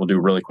thing that we'll do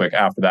really quick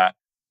after that.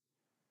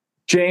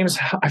 James,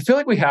 I feel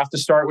like we have to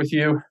start with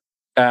you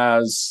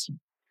as,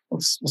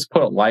 let's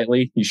put it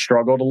lightly, you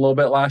struggled a little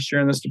bit last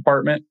year in this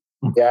department.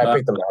 Yeah, I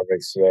picked the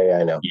Mavericks. Yeah,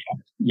 I know.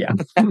 Yeah.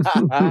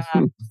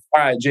 All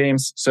right,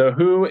 James. So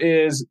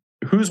who's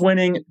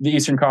winning the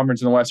Eastern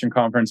Conference and the Western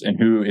Conference, and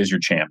who is your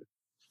champ?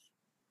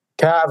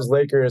 Cavs,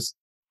 Lakers.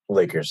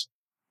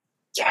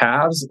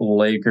 Cavs,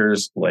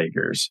 Lakers.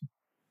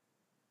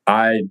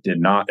 I did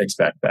not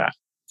expect that,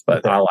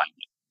 but I like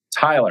it.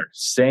 Tyler,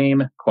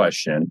 same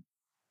question.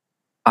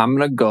 I'm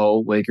going to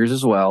go Lakers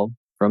as well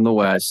from the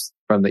West.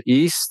 From the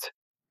East,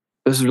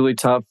 this is really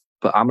tough,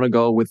 but I'm going to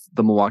go with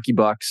the Milwaukee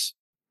Bucks.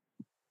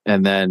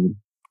 And then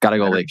got to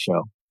go Lake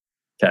Show.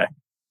 Okay.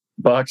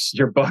 Bucks,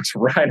 your Bucks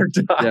ride or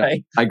die. Yeah,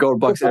 I go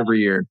Bucks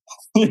every year.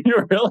 You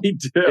really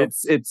do.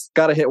 It's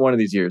got to hit one of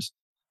these years.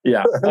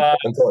 Yeah.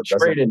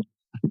 Traded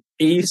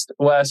East,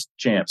 West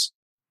champs.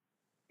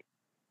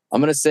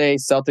 I'm going to say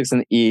Celtics in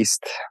the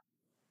East.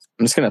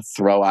 I'm just going to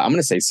throw out. I'm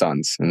going to say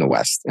Suns in the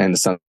West, and the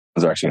Suns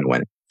are actually going to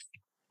win it.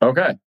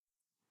 Okay.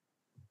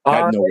 I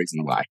have no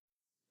reason why.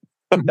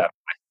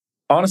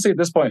 Honestly, at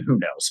this point, who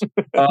knows?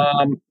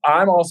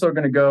 I'm also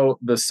going to go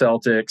the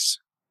Celtics.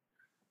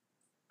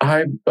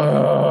 I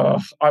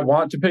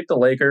want to pick the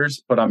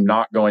Lakers, but I'm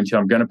not going to.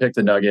 I'm going to pick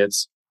the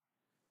Nuggets.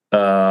 But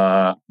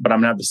I'm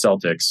going to have the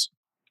Celtics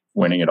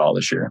winning it all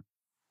this year.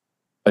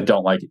 I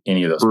don't like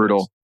any of those.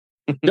 Brutal.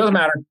 Doesn't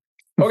matter.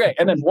 Okay,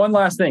 and then one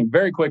last thing,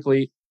 very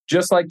quickly,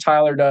 just like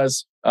Tyler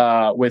does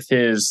with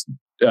his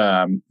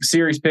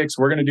series picks,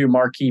 we're going to do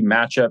marquee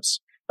matchups,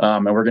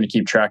 and we're going to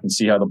keep track and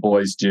see how the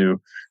boys do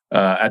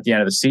at the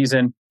end of the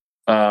season.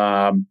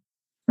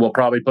 We'll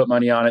probably put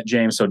money on it,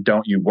 James, so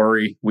don't you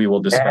worry. We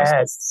will discuss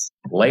this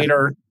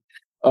later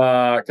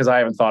because I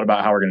haven't thought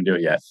about how we're going to do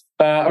it yet.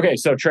 Okay,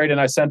 so Trade,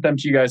 and I sent them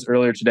to you guys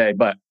earlier today,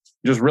 but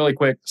just really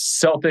quick,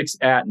 Celtics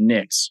at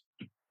Knicks.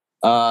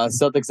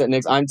 Celtics at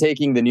Knicks. I'm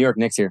taking the New York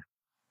Knicks here.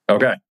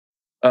 Okay.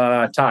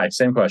 Ty,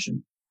 same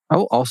question. I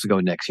will also go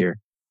Knicks here.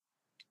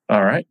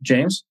 All right.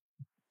 James?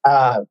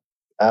 But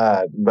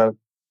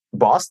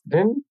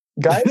Boston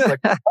guys?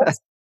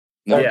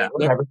 Yeah.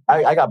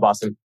 I got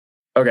Boston.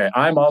 Okay.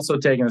 I'm also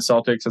taking the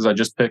Celtics as I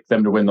just picked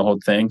them to win the whole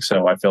thing.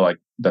 So I feel like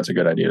that's a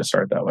good idea to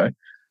start that way.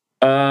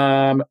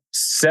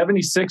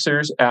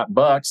 76ers at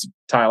Bucks.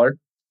 Tyler?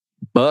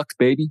 Bucks,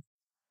 baby.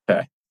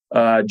 Okay.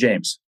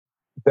 James?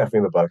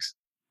 Definitely the Bucks.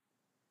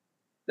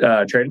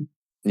 Trading?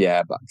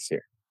 Yeah, Bucks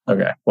here.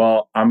 Okay.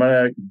 Well, I'm going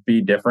to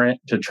be different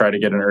to try to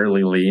get an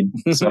early lead.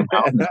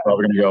 Somehow it's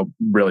probably going to go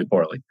really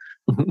poorly.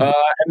 And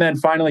then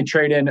finally,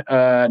 trade in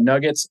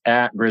Nuggets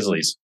at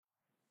Grizzlies.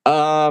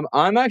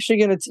 I'm actually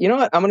going to, you know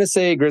what? I'm going to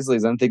say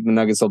Grizzlies. I don't think the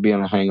Nuggets will be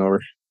on a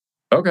hangover.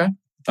 Okay.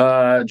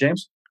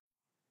 James?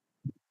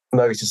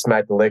 Nuggets just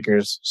smacked the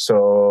Lakers,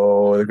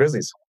 so the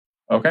Grizzlies.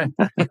 Okay.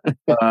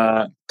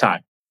 Ty?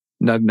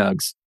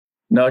 Nugs.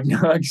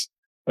 Nugs.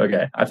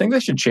 Okay. I think they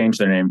should change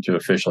their name to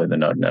officially the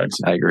Nugs.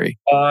 I agree.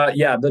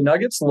 Yeah, the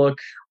Nuggets look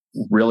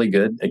really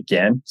good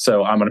again.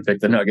 So I'm going to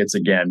pick the Nuggets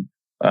again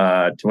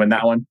to win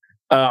that one.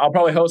 I'll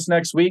probably host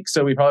next week,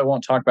 so we probably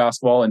won't talk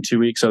basketball in 2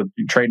 weeks. So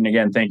Trading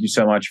again, thank you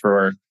so much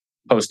for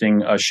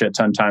hosting a shit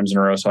ton times in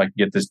a row so I can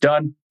get this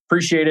done.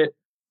 Appreciate it.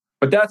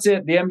 But that's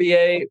it. The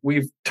NBA,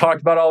 we've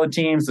talked about all the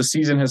teams. The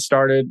season has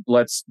started.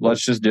 Let's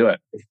just do it.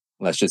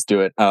 Let's just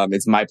do it.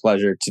 It's my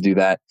pleasure to do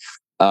that.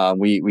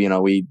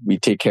 We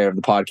take care of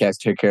the podcast,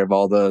 take care of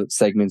all the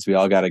segments. We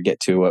all got to get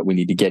to what we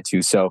need to get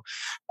to. So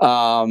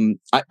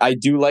I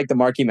do like the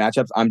marquee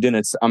matchups. I'm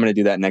going to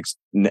do that next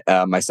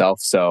myself.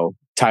 So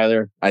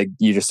Tyler,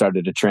 you just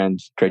started a trend.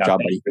 Great job,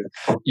 buddy.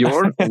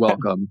 You're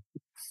welcome.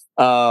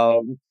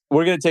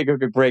 We're going to take a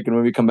quick break, and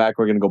when we come back,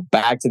 we're going to go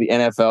back to the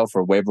NFL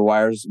for waiver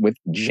wires with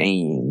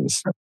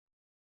James.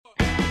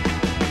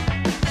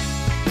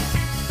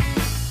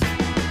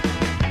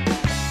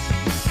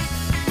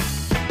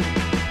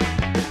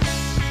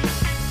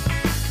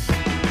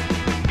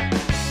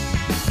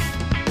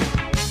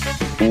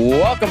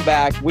 Welcome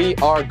back. We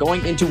are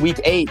going into week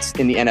 8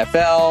 in the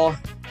NFL.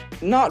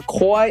 Not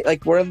quite,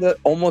 like we're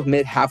almost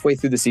halfway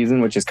through the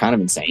season, which is kind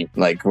of insane.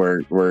 Like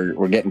we're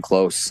getting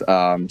close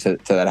to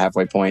that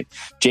halfway point.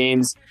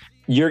 James,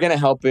 you're gonna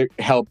help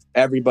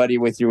everybody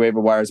with your waiver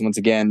wires once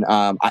again.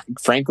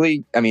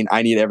 Frankly,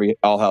 I need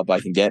all help I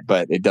can get,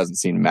 but it doesn't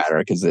seem to matter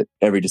because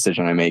every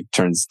decision I make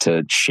turns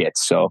to shit.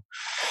 So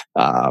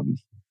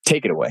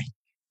take it away.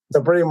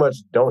 So pretty much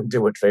don't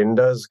do what Traden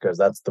does, because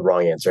that's the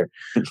wrong answer.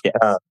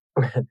 Yeah.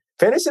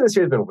 Fantasy this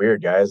year has been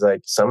weird, guys.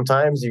 Like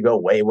sometimes you go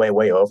way, way,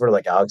 way over,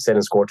 like Alex said,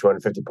 and score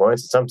 250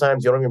 points. And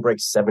sometimes you don't even break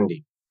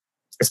 70.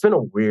 It's been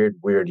a weird,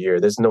 weird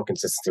year. There's no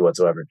consistency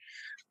whatsoever.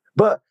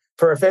 But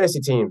for our fantasy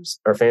teams,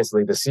 our fantasy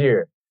league this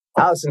year,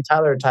 Alex and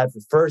Tyler are tied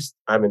for first.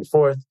 I'm in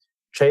fourth.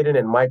 Traden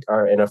and Mike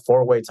are in a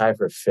 4-way tie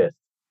for fifth.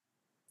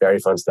 Very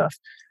fun stuff.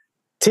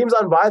 Teams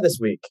on bye this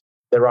week,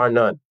 there are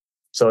none.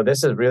 So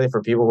this is really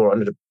for people who are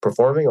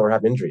underperforming or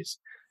have injuries.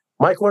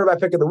 My quarterback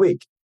pick of the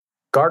week,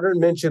 Gardner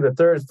Minshew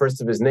III,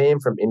 first of his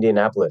name, from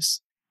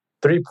Indianapolis.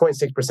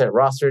 3.6%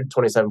 rostered,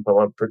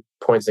 27.1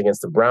 points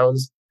against the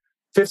Browns.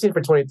 15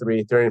 for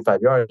 23, 305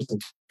 yards, and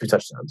 2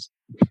 touchdowns.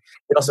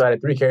 He also added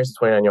 3 carries to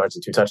 29 yards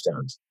and 2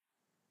 touchdowns.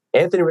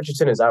 Anthony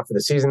Richardson is out for the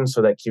season, so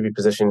that QB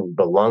position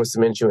belongs to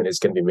Minshew and is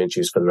going to be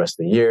Minshew's for the rest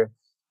of the year.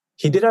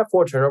 He did have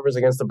 4 turnovers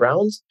against the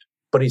Browns,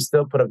 but he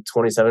still put up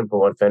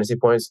 27.1 fantasy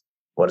points.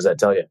 What does that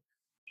tell you?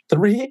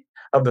 3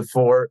 of the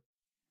 4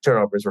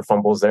 turnovers were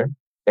fumbles there.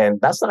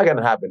 And that's not going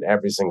to happen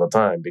every single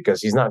time,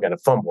 because he's not going to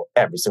fumble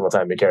every single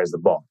time he carries the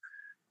ball.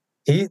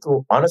 He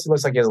honestly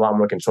looks like he has a lot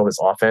more control of this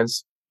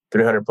offense.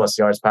 300 plus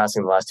yards passing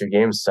in the last 2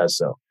 games says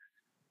so.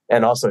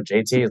 And also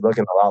JT is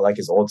looking a lot like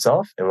his old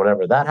self. And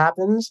whenever that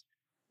happens,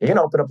 you're going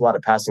to open up a lot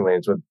of passing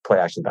lanes with play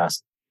action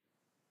passing.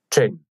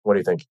 Traden, what do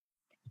you think?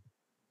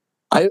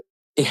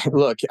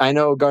 I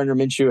know Gardner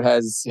Minshew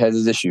has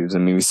his issues. I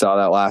mean, we saw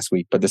that last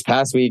week, but this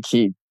past week,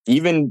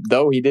 even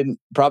though he didn't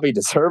probably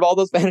deserve all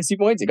those fantasy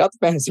points, he got the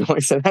fantasy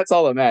points, and that's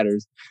all that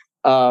matters.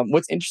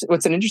 What's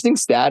an interesting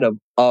stat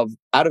of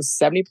out of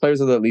 70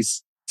 players with at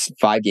least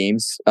 5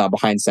 games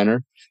behind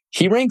center,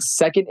 he ranks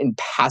second in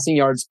passing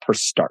yards per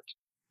start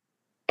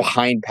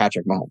behind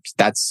Patrick Mahomes.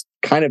 That's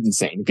kind of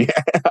insane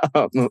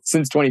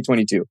since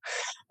 2022.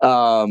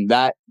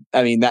 That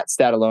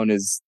stat alone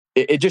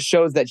it just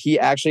shows that he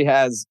actually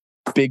has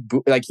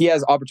he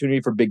has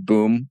opportunity for big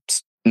booms.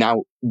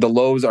 Now the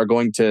lows are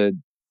going to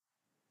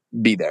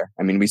be there.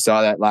 I mean, we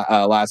saw that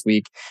last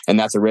week, and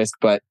that's a risk.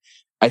 But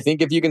I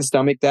think if you can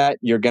stomach that,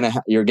 you're gonna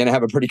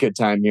have a pretty good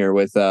time here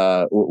with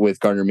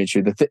Gardner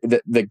Minshew.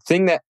 The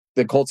thing that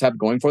the Colts have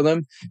going for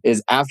them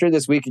is after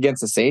this week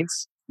against the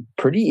Saints,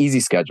 pretty easy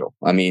schedule.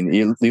 I mean,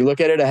 you look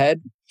at it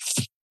ahead,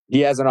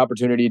 he has an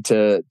opportunity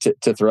to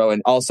throw,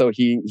 and also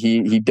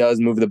he does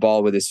move the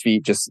ball with his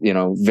feet, just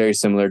very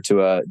similar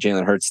to a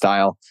Jalen Hurts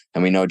style,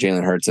 and we know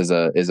Jalen Hurts is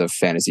a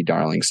fantasy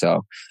darling.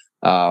 So.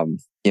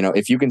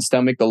 If you can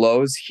stomach the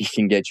lows, he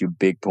can get you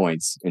big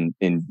points in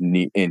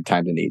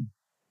time of need.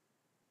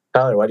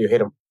 Tyler, why do you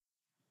hate him?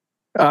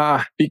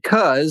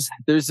 Because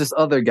there's this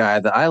other guy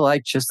that I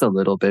like just a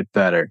little bit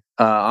better.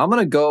 I'm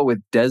going to go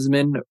with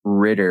Desmond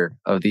Ridder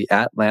of the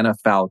Atlanta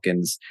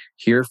Falcons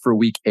here for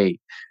week 8.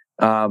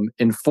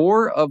 In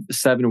 4 of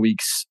 7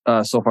 weeks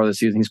so far this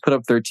season, he's put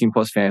up 13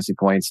 plus fantasy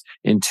points.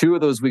 In 2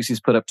 of those weeks,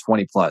 he's put up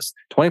 20 plus.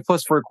 20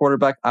 plus for a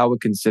quarterback, I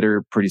would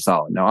consider pretty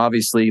solid. Now,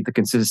 obviously, the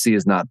consistency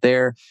is not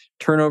there.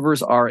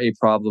 Turnovers are a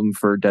problem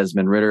for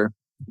Desmond Ridder,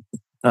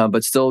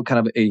 but still kind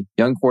of a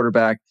young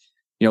quarterback.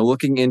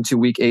 Looking into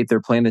week 8, they're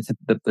playing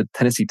the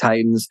Tennessee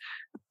Titans.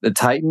 The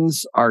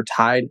Titans are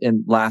tied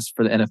in last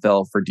for the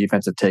NFL for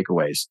defensive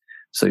takeaways.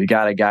 So you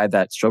got a guy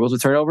that struggles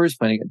with turnovers,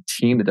 playing a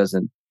team that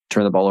doesn't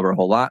turn the ball over a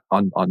whole lot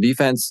on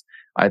defense.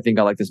 I think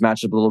I like this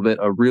matchup a little bit.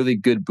 A really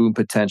good boom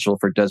potential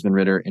for Desmond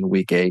Ridder in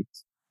week 8.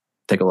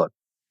 Take a look.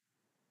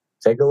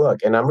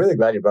 And I'm really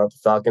glad you brought up the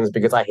Falcons,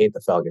 because I hate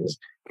the Falcons.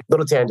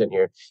 Little tangent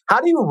here.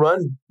 How do you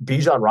run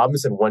Bijan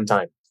Robinson one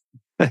time?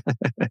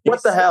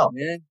 What the hell?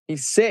 Man,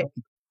 he's sick.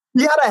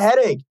 He had a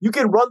headache. If you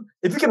can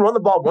run the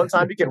ball one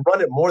time, you can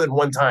run it more than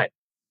one time.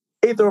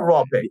 8th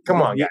overall pick.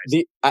 Come on, guys.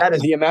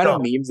 The amount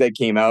of memes that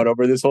came out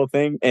over this whole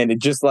thing, and it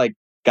just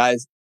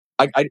guys,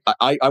 I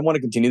want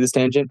to continue this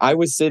tangent. I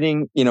was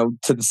sitting,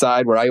 to the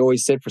side where I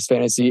always sit for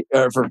fantasy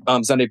or for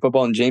Sunday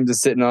football, and James is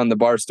sitting on the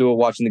bar stool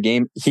watching the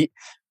game.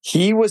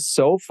 He was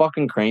so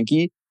fucking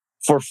cranky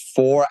for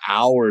 4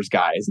 hours,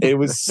 guys. It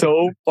was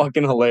so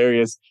fucking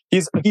hilarious.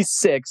 He's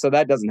sick, so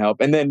that doesn't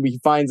help. And then he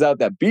finds out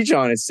that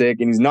Bijan is sick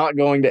and he's not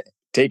going to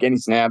take any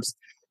snaps.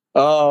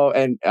 Oh,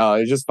 and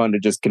it's just fun to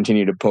just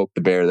continue to poke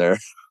the bear there.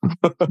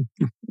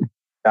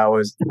 That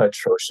was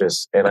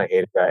atrocious, and I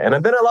hated that.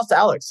 And then I lost to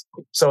Alex.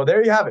 So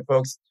there you have it,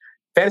 folks.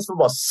 Fantasy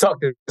football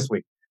sucked this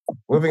week.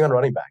 Moving on,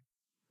 running back.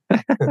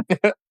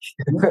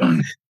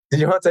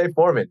 Deontay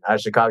Foreman out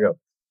of Chicago.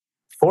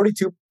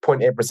 42.8%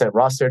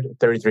 rostered,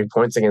 33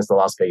 points against the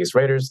Las Vegas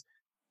Raiders.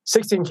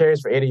 16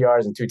 carries for 80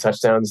 yards and 2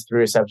 touchdowns, 3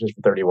 receptions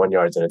for 31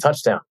 yards and a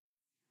touchdown.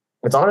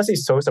 It's honestly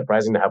so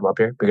surprising to have him up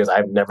here because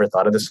I've never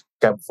thought of this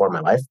guy before in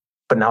my life,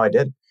 but now I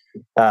did.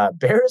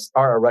 Bears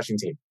are a rushing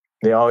team.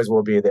 They always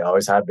will be. They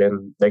always have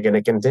been. They're going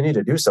to continue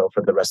to do so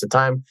for the rest of the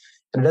time.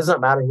 And it does not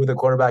matter who the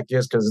quarterback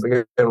is because they're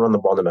going to run the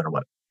ball no matter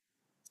what.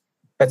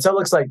 It still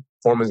looks like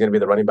Foreman's going to be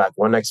the running back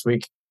one next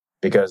week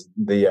because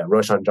the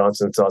Roshan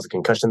Johnson still has a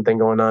concussion thing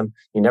going on.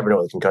 You never know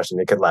with a concussion.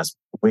 It could last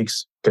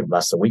weeks, could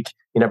last a week.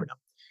 You never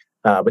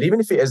know. But even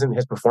if he isn't,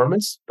 his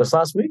performance this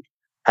last week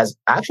has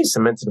actually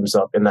cemented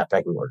himself in that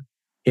pecking order.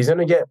 He's going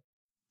to get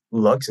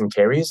looks and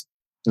carries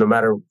no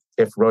matter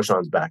if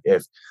Roshan's back,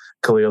 if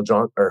Khalil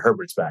John or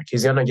Herbert's back.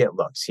 He's going to get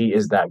looks. He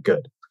is that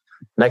good.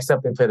 Next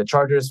up, they play the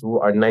Chargers, who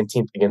are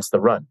 19th against the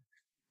run.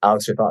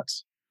 Alex, your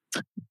thoughts?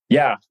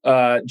 Yeah.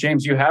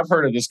 James, you have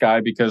heard of this guy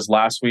because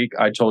last week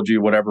I told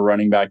you whatever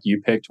running back you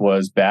picked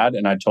was bad,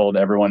 and I told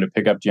everyone to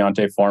pick up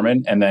Deontay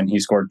Foreman, and then he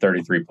scored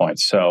 33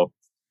 points. So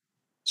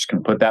just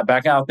going to put that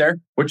back out there,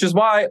 which is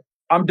why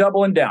I'm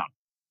doubling down.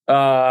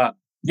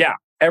 Yeah,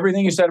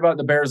 everything you said about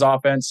the Bears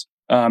offense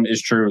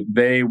is true.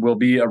 They will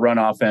be a run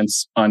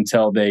offense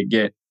until they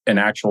get an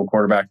actual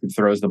quarterback who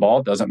throws the ball.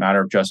 It doesn't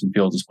matter if Justin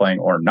Fields is playing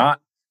or not.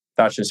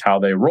 That's just how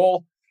they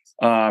roll.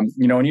 And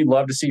you'd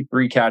love to see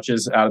 3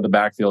 catches out of the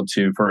backfield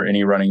too for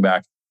any running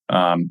back.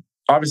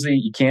 Obviously,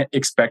 you can't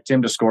expect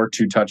him to score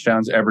 2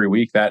 touchdowns every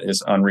week. That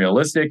is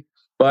unrealistic.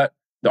 But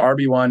the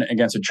RB1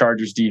 against a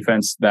Chargers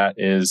defense that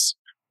is,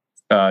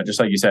 just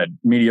like you said,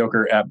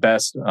 mediocre at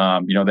best.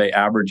 They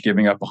average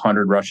giving up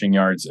 100 rushing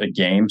yards a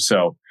game.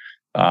 So,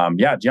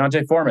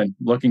 Deontay Foreman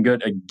looking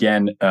good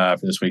again for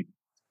this week.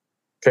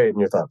 Trey, and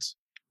your thoughts?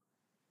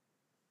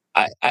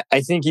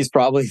 I think he's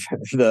probably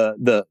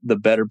the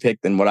better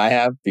pick than what I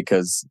have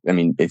because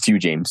it's you,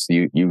 James.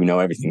 You know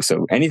everything.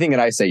 So anything that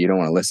I say, you don't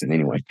want to listen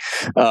anyway.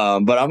 But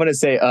I'm going to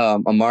say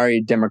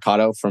Amari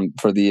DeMarcado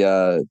for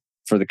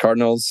the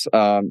Cardinals.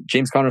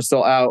 James Conner's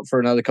still out for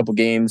another couple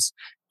games.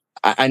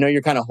 I know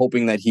you're kind of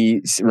hoping that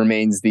he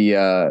remains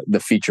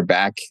the feature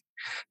back.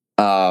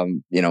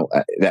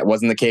 That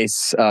wasn't the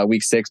case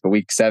week 6, but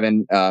week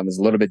 7 is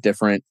a little bit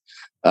different.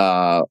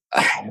 I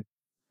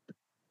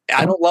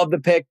don't love the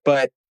pick,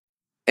 but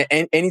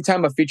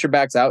anytime a feature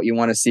back's out, you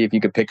want to see if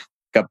you could pick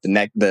up the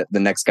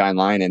next guy in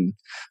line. And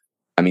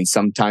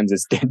sometimes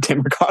it's Tim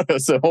Mercado,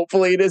 so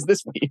hopefully it is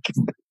this week.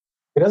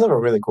 He does have a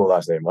really cool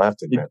last name. I have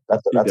to admit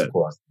that's a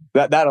cool last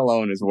name. That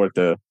alone is worth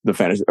the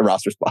fantasy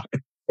roster spot.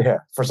 Yeah,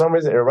 for some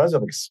reason it reminds me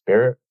of like a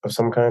spirit of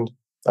some kind.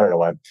 I don't know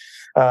why.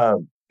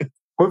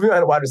 Moving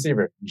on to wide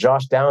receiver,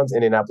 Josh Downs,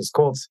 Indianapolis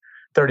Colts,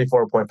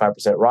 34.5%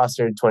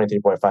 rostered,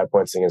 23.5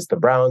 points against the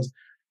Browns.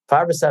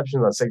 5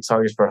 receptions on 6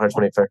 targets for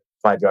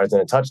 125 yards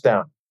and a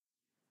touchdown.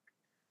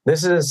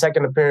 This is his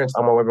second appearance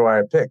on my waiver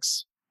wire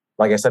picks.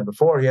 Like I said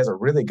before, he has a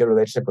really good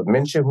relationship with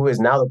Minshew, who is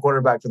now the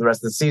quarterback for the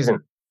rest of the season.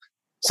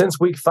 Since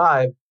week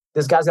 5,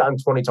 this guy's gotten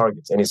 20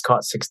 targets and he's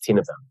caught 16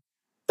 of them.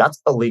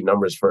 That's elite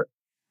numbers for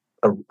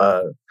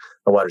a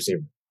wide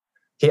receiver.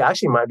 He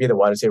actually might be the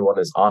wide receiver one in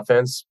his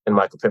offense, and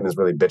Michael Pittman's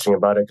really bitching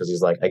about it because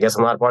he's like, I guess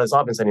I'm not part of this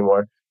offense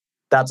anymore.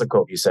 That's a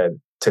quote he said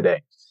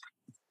today.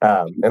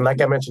 And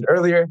like I mentioned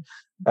earlier,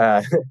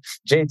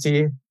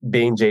 JT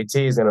being JT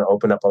is going to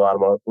open up a lot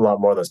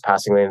more of those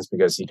passing lanes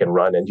because he can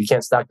run, and you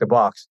can't stack the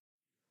box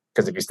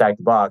because if you stack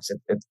the box,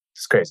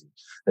 it's crazy.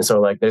 And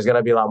so there's going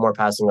to be a lot more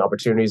passing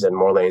opportunities and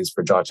more lanes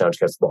for Josh Downs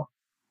to catch the ball.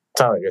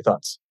 Tyler, your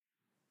thoughts?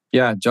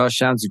 Yeah, Josh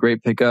Downs is a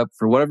great pickup.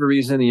 For whatever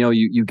reason,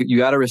 you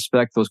got to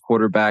respect those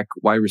quarterback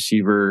wide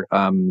receiver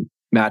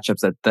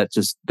matchups that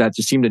just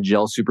seem to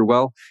gel super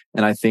well.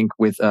 And I think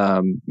with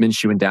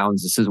Minshew and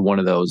Downs, this is one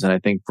of those. And I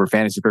think for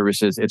fantasy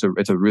purposes, it's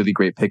a really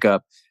great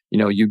pickup.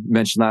 You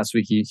mentioned last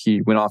week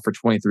he went off for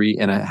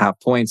 23.5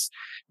 points.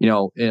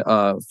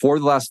 For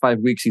the last 5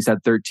 weeks, he's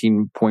had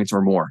 13 points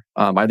or more.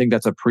 I think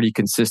that's a pretty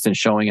consistent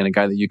showing and a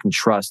guy that you can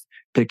trust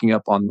picking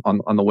up on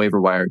the waiver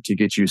wire to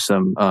get you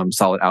some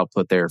solid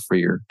output there for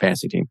your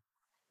fantasy team.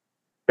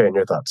 And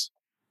your thoughts?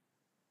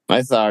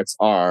 My thoughts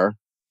are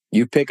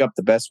you pick up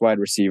the best wide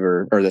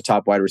receiver or the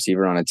top wide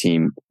receiver on a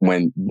team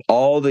when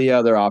all the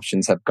other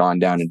options have gone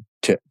down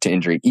to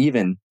injury,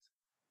 even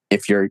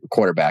if your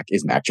quarterback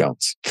is Mac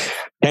Jones.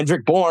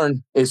 Kendrick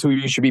Bourne is who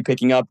you should be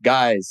picking up,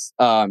 guys.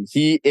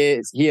 He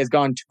has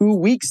gone 2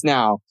 weeks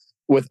now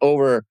with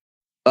over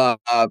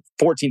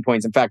 14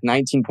 points. In fact,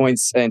 19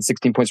 points and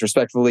 16 points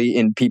respectively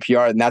in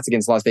PPR, and that's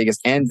against Las Vegas.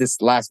 And this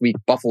last week,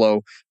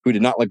 Buffalo, who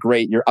did not look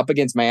great. You're up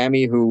against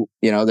Miami, who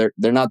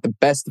they're not the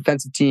best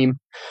defensive team.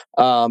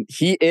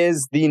 He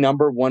is the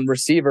number one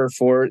receiver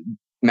for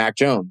Mac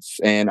Jones,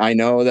 and I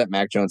know that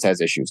Mac Jones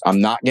has issues.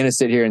 I'm not going to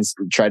sit here and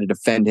try to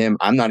defend him.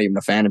 I'm not even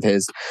a fan of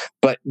his,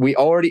 but we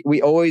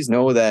always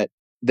know that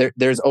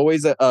there's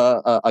always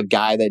a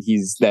guy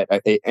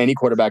that any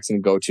quarterback's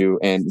going to go to,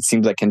 and it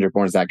seems like Kendrick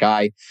Bourne's that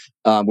guy.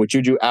 With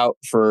Juju out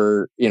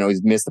for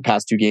he's missed the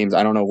past 2 games.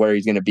 I don't know where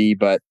he's going to be,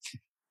 but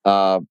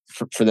for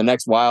the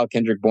next while,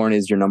 Kendrick Bourne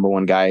is your number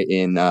one guy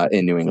in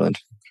New England.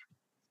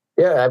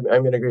 Yeah, I'm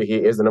going to agree. He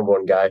is the number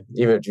one guy.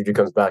 Even if Juju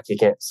comes back, he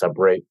can't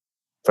separate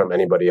from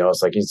anybody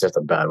else. Like, he's just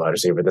a bad wide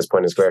receiver at this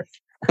point in his career.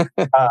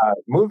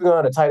 Moving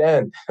on to tight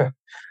end.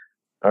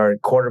 Or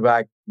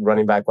quarterback,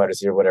 running back, wide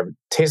receiver, whatever.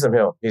 Taysom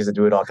Hill, he's a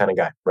do-it-all kind of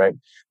guy, right?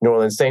 New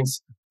Orleans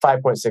Saints,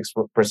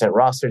 5.6%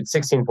 rostered,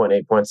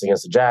 16.8 points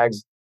against the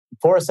Jags,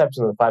 4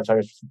 receptions and 5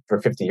 targets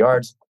for 50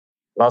 yards.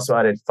 Also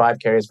added 5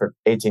 carries for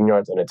 18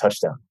 yards and a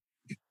touchdown.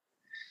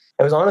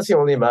 It was honestly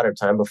only a matter of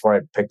time before I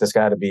picked this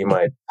guy to be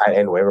my tight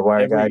end waiver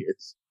wire guy.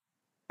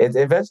 It's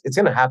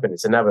going to happen.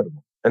 It's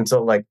inevitable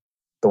until like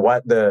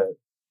the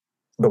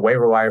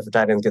waiver wire for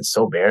tight ends gets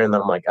so barren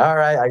that I'm like, all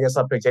right, I guess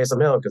I'll pick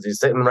Taysom Hill because he's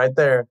sitting right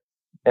there.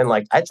 And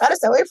like, I try to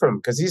stay away from him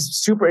because he's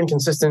super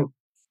inconsistent.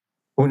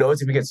 Who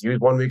knows if he gets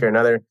used one week or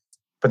another?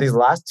 But these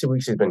last 2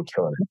 weeks, he's been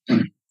killing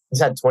it.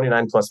 He's had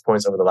 29 plus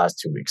points over the last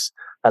 2 weeks.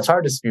 That's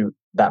hard to dispute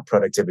that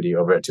productivity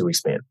over a 2-week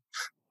span.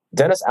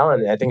 Dennis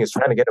Allen, I think, is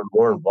trying to get him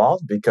more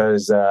involved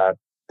because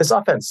this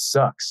offense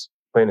sucks,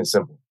 plain and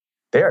simple.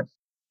 Derek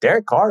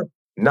Carr,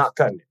 not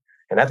cutting it.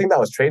 And I think that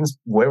was Trayton's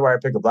waiver wire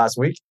pick of last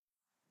week,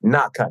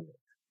 not cutting it.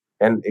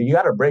 And you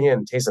got to bring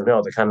in Taysom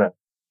Hill to kind of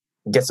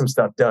get some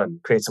stuff done,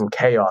 create some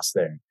chaos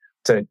there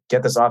to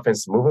get this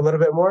offense to move a little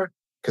bit more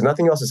because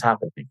nothing else is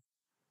happening.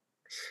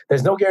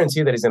 There's no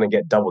guarantee that he's going to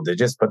get double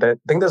digits, but I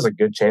think there's a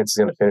good chance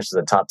he's going to finish as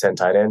a top 10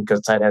 tight end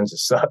because tight ends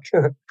just suck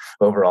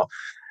overall.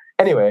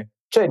 Anyway,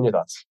 Jaden, your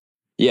thoughts?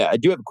 Yeah, I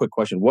do have a quick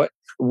question. What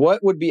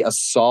would be a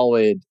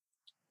solid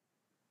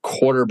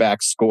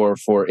quarterback score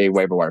for a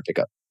waiver wire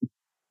pickup?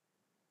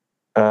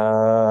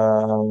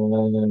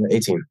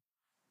 18.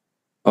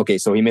 Okay,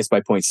 so he missed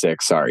by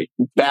 0.6. Sorry,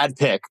 bad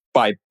pick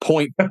by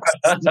point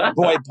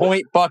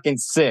fucking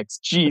 6.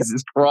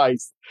 Jesus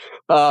Christ.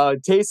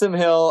 Taysom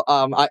Hill.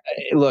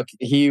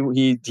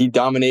 He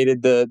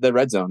dominated the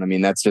red zone. I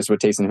mean, that's just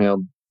what Taysom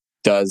Hill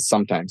does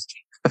sometimes,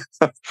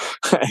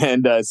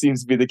 and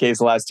seems to be the case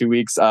the last 2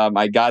 weeks.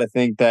 I got to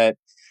think that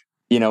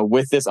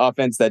with this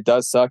offense that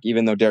does suck,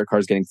 even though Derek Carr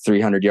is getting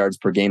 300 yards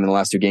per game in the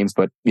last 2 games,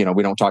 but we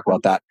don't talk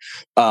about that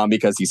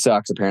because he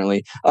sucks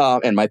apparently,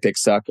 and my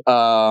picks suck.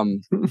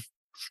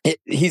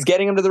 He's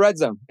getting him to the red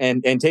zone,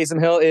 and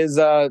Taysom Hill is,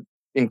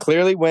 and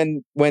clearly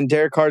when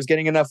Derek Carr is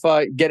getting enough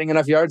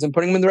yards and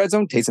putting him in the red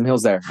zone, Taysom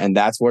Hill's there, and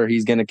that's where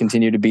he's going to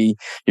continue to be.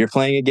 You're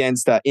playing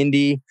against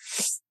Indy.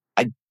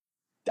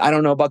 I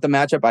don't know about the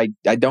matchup. I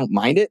don't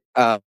mind it.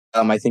 I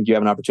think you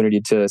have an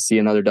opportunity to see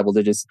another double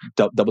digit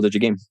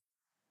game.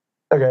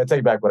 Okay, I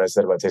take back what I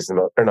said about Taysom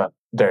Hill, or not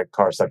Derek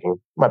Carr sucking.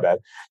 My bad.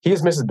 He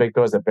just misses big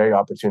throws at very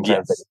opportune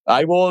times. Yes,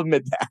 I will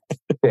admit that.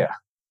 Yeah,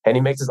 and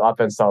he makes his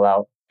offense stall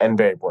out and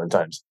very important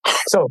times.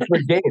 So for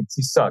games,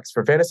 he sucks.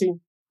 For fantasy,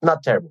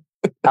 not terrible.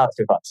 Alex,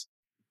 your thoughts?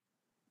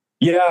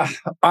 Yeah,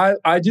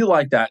 I do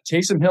like that.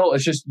 Taysom Hill,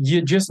 it's just,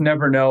 you just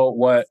never know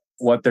what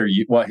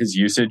his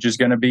usage is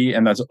going to be,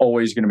 and that's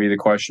always going to be the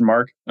question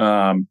mark.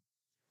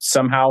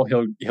 Somehow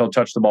he'll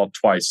touch the ball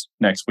twice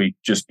next week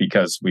just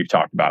because we've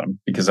talked about him,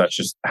 because that's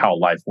just how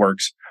life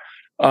works.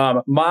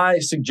 My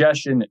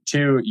suggestion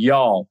to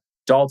y'all,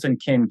 Dalton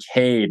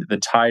Kincaid, the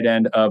tight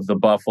end of the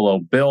Buffalo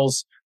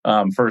Bills.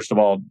 First of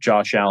all,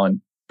 Josh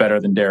Allen, better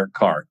than Derek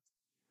Carr.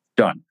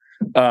 Done.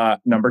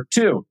 Number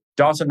 2,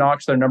 Dawson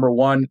Knox, their number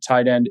 1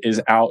 tight end,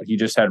 is out. He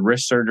just had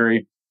wrist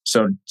surgery.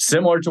 So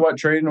similar to what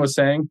Trayton was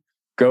saying,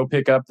 go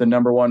pick up the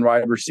number 1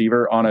 wide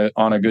receiver on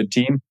a good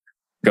team.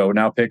 Go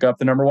now pick up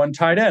the number 1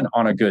 tight end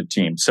on a good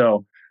team.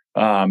 So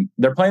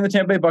they're playing the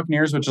Tampa Bay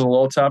Buccaneers, which is a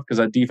little tough because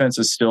that defense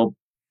is still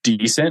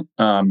decent.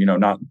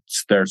 Not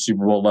their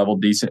Super Bowl level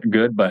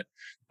good, but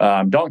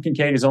Dalton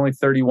Kincaid is only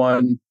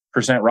 31%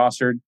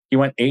 rostered. He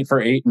went 8 for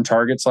 8 in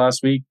targets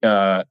last week,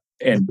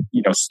 and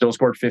still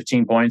scored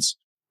 15 points.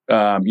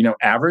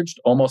 Averaged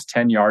almost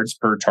 10 yards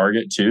per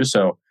target too.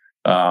 So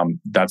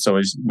that's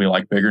always, we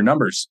like bigger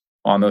numbers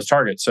on those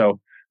targets.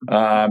 So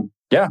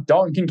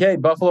Dalton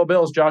Kincaid, Buffalo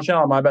Bills, Josh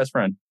Allen, my best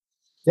friend.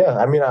 Yeah,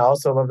 I mean, I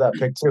also love that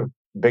pick too.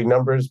 Big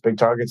numbers, big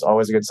targets,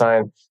 always a good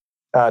sign.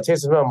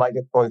 Taysom Hill might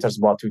only touch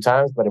the ball 2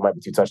 times, but it might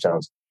be 2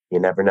 touchdowns. You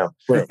never know.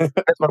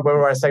 That's my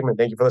waiver wire segment.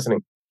 Thank you for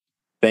listening.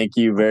 Thank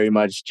you very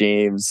much,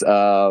 James.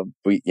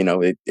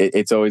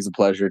 It's always a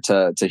pleasure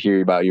to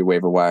hear about your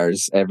waiver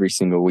wires every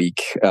single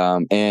week,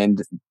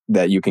 and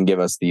that you can give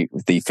us the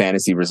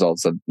fantasy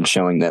results of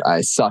showing that I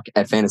suck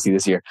at fantasy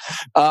this year.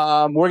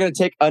 We're going to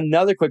take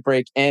another quick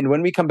break, and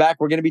when we come back,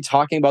 we're going to be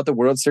talking about the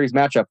World Series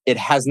matchup. It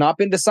has not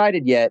been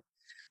decided yet.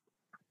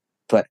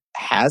 but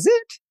has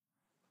it?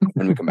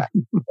 When we come back.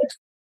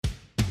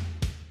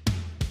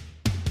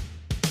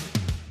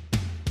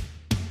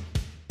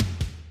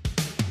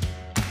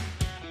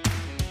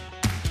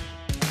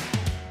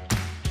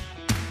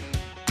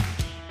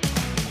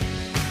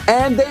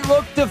 And they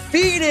look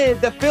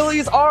defeated. The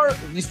Phillies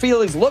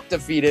look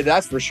defeated.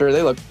 That's for sure.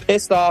 They look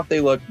pissed off.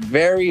 They look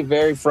very,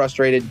 very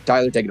frustrated.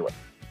 Tyler, take it away.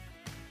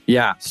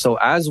 Yeah. So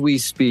as we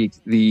speak,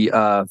 the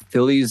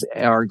Phillies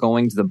are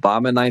going to the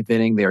bottom of the ninth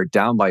inning. They are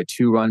down by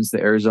 2 runs to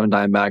the Arizona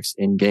Diamondbacks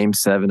in Game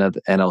 7 of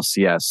the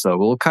NLCS. So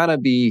we'll kind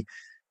of be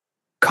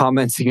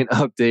commenting and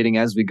updating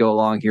as we go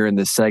along here in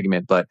this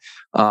segment. But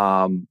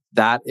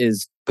that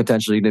is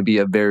potentially going to be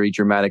a very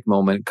dramatic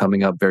moment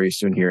coming up very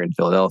soon here in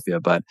Philadelphia.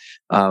 But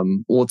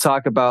we'll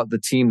talk about the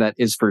team that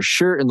is for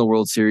sure in the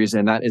World Series,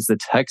 and that is the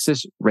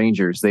Texas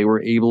Rangers. They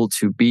were able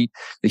to beat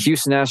the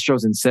Houston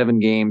Astros in 7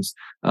 games.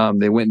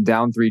 They went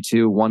down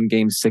 3-2, won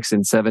games 6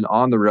 and 7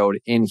 on the road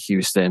in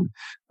Houston.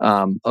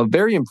 A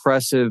very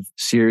impressive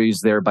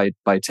series there by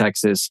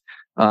Texas.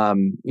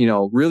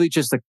 Really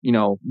just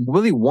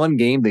really one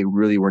game they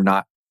really were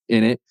not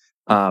in it.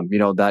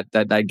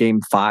 That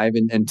game 5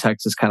 in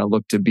Texas kind of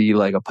looked to be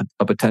like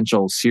a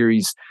potential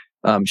series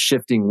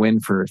shifting win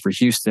for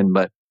Houston,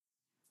 but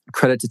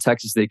credit to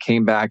Texas, they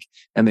came back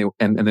and they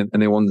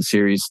won the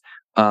series.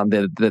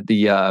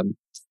 The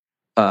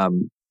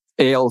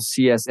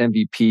ALCS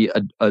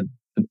MVP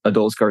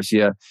Adolis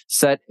Garcia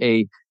set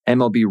a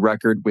MLB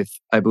record with,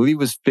 I believe,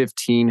 was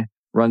 15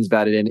 runs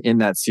batted in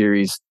that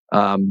series.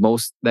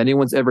 Most that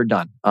anyone's ever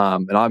done.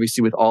 And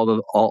obviously with all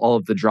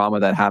of the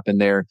drama that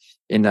happened there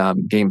in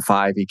Game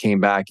 5, he came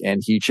back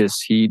and he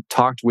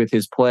talked with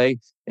his play,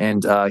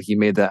 and he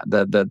made the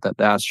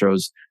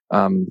Astros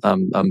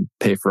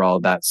pay for all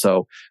of that.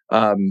 So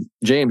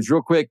James,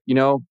 real quick,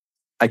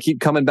 I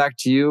keep coming back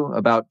to you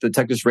about the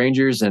Texas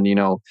Rangers, and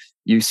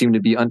you seem to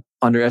be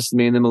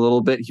underestimating them a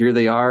little bit. Here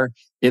they are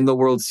in the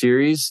World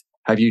Series.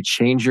 Have you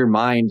changed your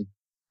mind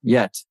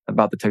yet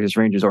about the Texas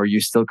Rangers, or are you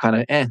still kind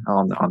of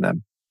on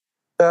them?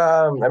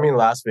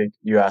 Last week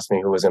you asked me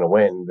who was going to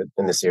win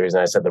in the series,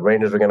 and I said the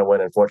Rangers were going to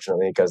win,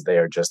 unfortunately, because they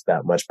are just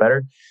that much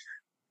better.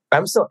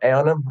 I'm still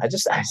on them.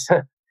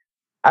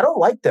 I don't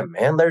like them,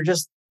 man. I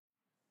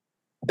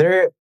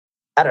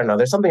don't know.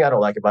 There's something I don't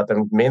like about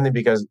them, mainly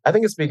because I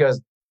think it's because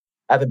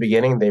at the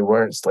beginning they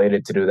weren't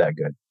slated to do that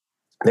good.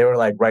 They were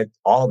like,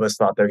 all of us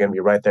thought they're going to be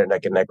right there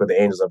neck and neck with the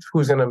Angels of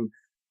who's going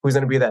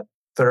to be that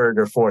 3rd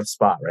or 4th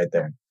spot right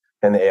there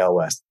in the AL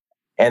West.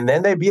 And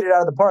then they beat it out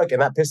of the park,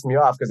 and that pissed me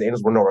off because the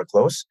Angels were nowhere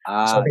close. So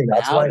I think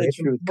that's why the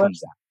truth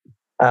comes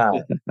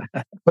out.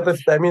 But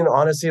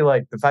honestly,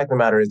 like, the fact of the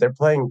matter is they're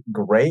playing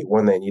great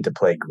when they need to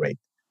play great.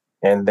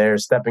 And they're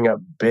stepping up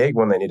big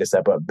when they need to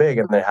step up big,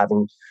 and they're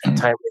having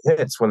timely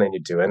hits when they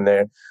need to. And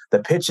the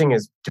pitching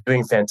is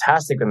doing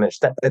fantastic, and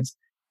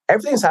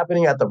everything's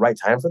happening at the right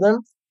time for them,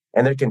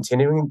 and they're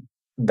continuing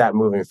that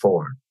moving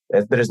forward.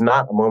 There's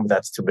not a moment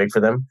that's too big for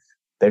them.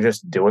 They're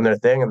just doing their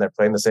thing, and they're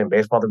playing the same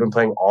baseball they've been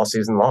playing all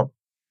season long.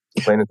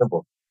 Plain and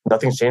simple.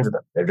 Nothing's changed with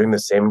them. They're doing the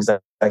same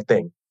exact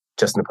thing,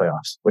 just in the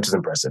playoffs, which is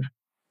impressive.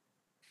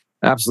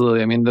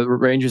 Absolutely. I mean, the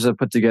Rangers have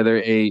put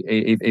together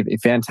a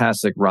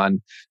fantastic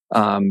run.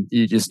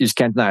 You just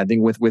can't deny. I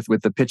think with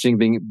the pitching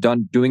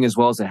doing as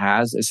well as it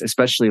has,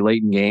 especially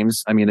late in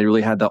games. I mean, they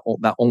really had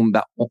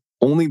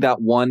only that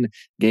one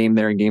game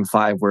there in Game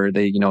 5 where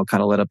they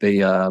kind of let up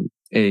a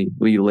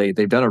lead late.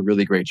 They've done a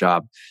really great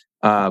job.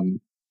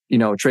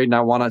 Trayden,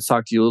 I want to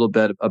talk to you a little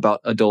bit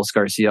about Adolis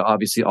Garcia.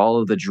 Obviously,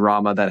 all of the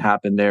drama that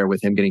happened there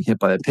with him getting hit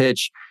by the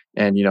pitch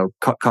and,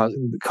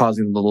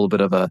 causing a little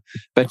bit of a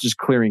benches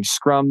clearing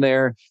scrum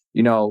there.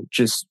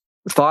 Just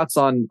thoughts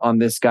on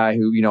this guy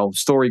who,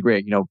 story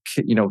great,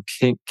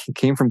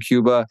 came from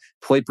Cuba,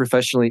 played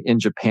professionally in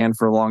Japan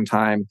for a long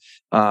time,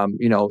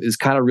 is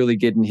kind of really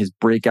getting his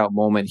breakout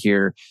moment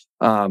here.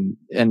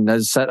 And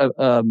has set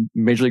a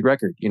major league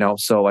record,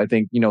 So I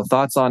think,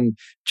 thoughts on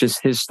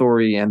just his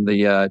story and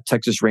the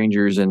Texas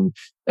Rangers and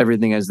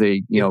everything as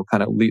they,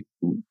 kind of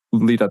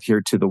lead up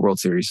here to the World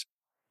Series.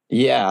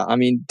 Yeah. I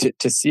mean,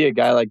 to see a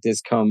guy like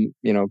this come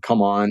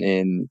on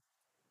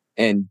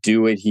and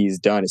do what he's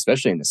done,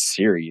 especially in the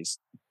series,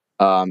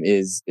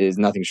 is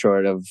nothing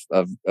short of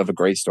a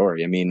great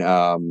story. I mean,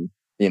 I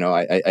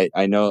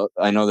know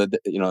that,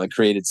 it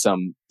created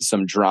some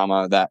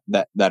drama,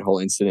 that whole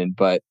incident,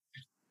 but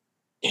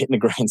hitting a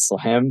grand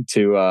slam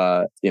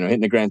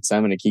hitting a grand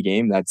slam in a key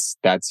game, that's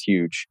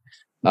huge.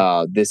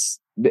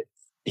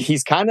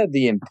 He's kind of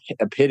the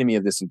epitome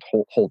of this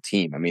whole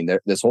team. I mean,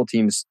 this whole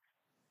team's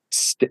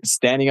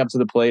standing up to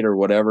the plate or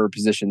whatever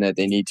position that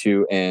they need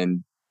to,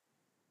 and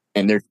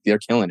they're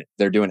killing it.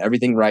 They're doing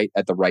everything right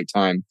at the right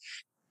time,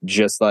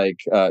 just like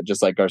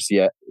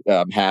Garcia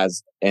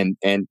has, and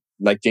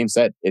like James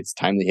said, it's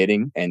timely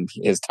hitting, and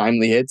his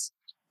timely hits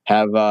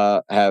have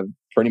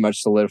pretty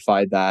much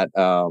solidified that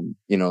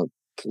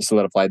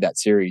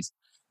series.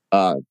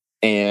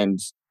 And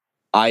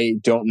I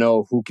don't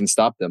know who can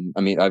stop them.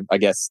 I mean, I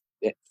guess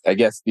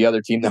the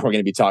other team that we're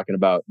going to be talking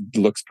about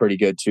looks pretty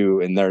good too,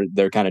 and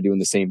they're kind of doing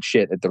the same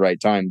shit at the right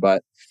time.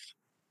 But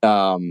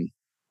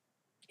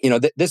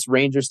this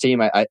Rangers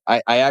team, I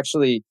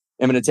actually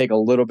am going to take a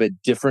little bit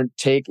different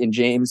take in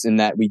James, in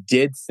that we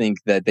did think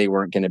that they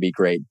weren't going to be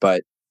great,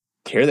 but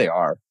here they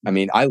are. I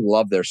mean, I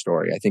love their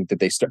story. I think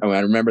that I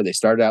remember they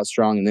started out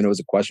strong, and then it was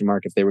a question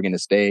mark if they were going to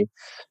stay.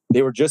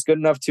 They were just good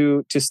enough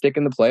to stick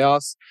in the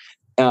playoffs.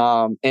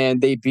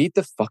 And they beat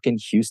the fucking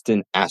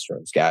Houston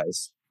Astros,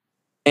 guys.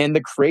 And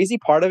the crazy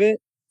part of it,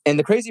 and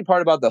the crazy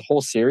part about the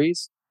whole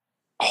series,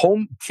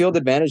 home field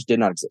advantage did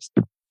not exist.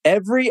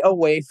 Every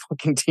away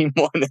fucking team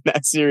won in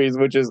that series,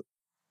 which is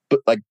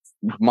like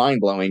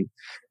mind blowing.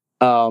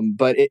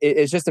 But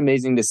it's just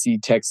amazing to see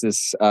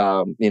Texas,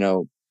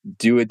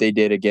 do what they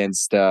did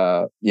against,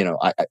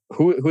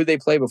 who they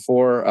play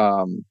before.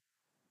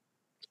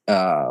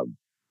 I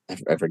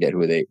forget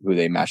who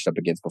they matched up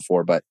against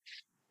before, but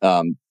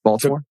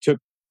Baltimore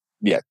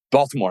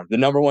Baltimore, the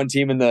number one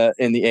team in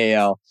the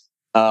AL.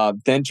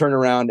 Then turn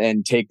around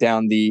and take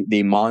down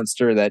the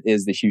monster that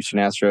is the Houston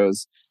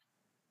Astros.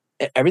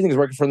 Everything's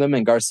working for them,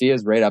 and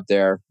Garcia's right up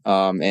there.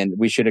 And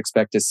we should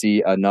expect to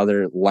see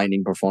another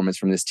lightning performance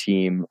from this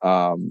team,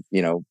 in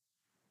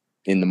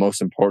the most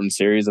important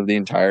series of the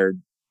entire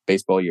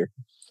baseball year.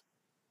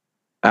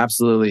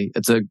 Absolutely.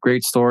 It's a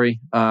great story.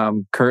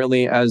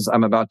 Currently, as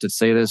I'm about to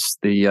say this,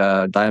 the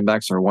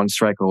Diamondbacks are one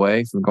strike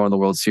away from going to the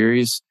World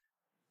Series.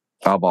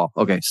 Foul ball.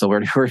 Okay, so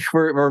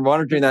we're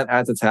monitoring that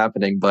as it's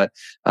happening. But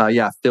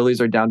Phillies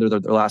are down to their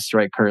last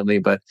strike currently.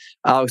 But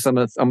Alex, I'm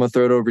gonna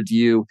throw it over to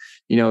you.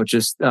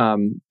 Just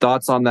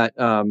thoughts on that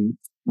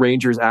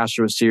Rangers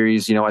Astros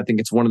series. I think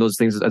it's one of those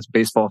things as a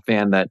baseball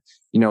fan that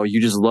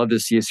you just love to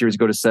see a series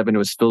go to 7. It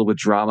was filled with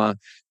drama,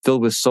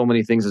 filled with so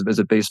many things as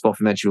a baseball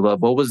fan that you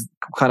love. What was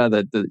kind of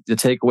the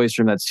takeaways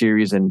from that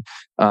series? And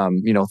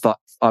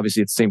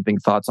obviously it's the same thing.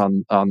 Thoughts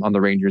on the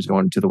Rangers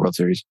going to the World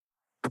Series.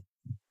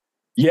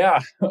 Yeah.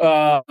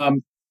 The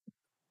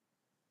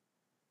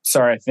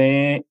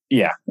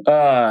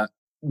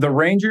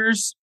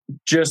Rangers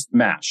just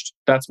mashed.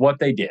 That's what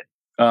they did.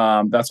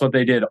 That's what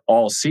they did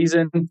all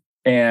season.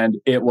 And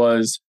it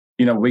was,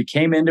 we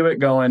came into it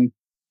going,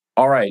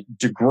 all right,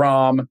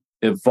 DeGrom,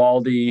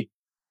 Evaldi,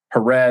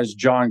 Perez,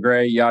 John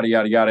Gray, yada,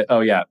 yada, yada.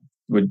 Oh, yeah.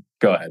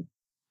 Go ahead.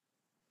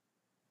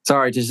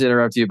 Sorry, just to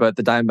interrupt you, but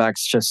the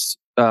Diamondbacks just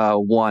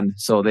won,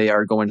 so they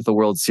are going to the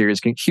World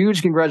Series.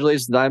 Huge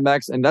congratulations to the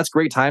Diamondbacks, and that's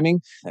great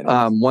timing.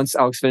 Once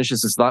Alex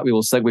finishes his thought, we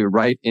will segue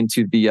right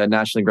into the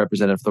National League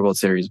representative for the World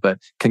Series. But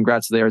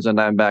congrats to the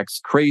Arizona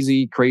Diamondbacks.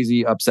 Crazy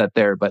upset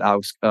there. But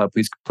Alex,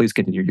 please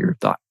continue your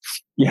thought.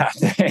 Yeah,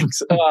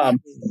 thanks.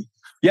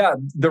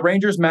 The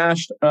Rangers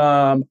mashed.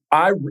 I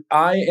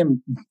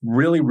am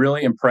really,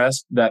 really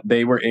impressed that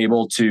they were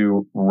able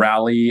to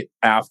rally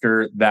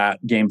after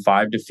that Game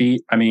 5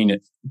 defeat. I mean,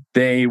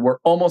 they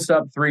were almost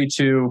up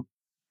 3-2.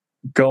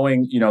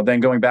 Going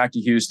back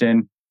to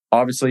Houston.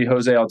 Obviously,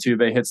 Jose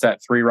Altuve hits that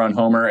 3-run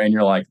homer, and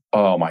you're like,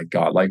 oh my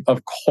God, like,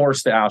 of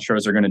course the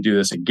Astros are going to do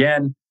this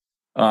again.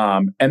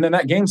 And then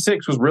that Game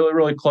 6 was really,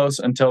 really close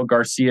until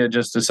Garcia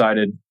just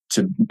decided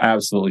to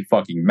absolutely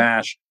fucking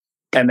mash.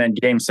 And then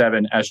Game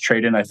 7, as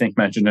Traden, I think,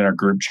 mentioned in our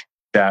group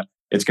chat,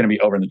 it's going to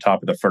be over in the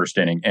top of the first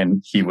inning.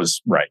 And he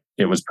was right.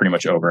 It was pretty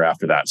much over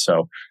after that.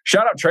 So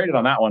shout out Traden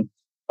on that one.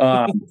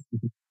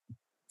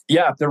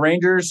 The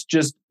Rangers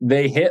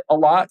they hit a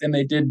lot, and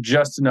they did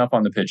just enough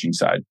on the pitching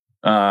side.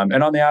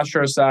 And on the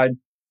Astros side,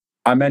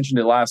 I mentioned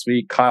it last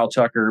week, Kyle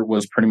Tucker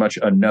was pretty much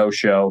a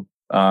no-show.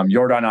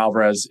 Yordan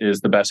Alvarez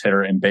is the best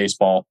hitter in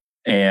baseball,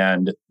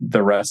 and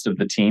the rest of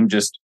the team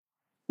just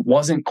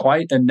wasn't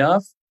quite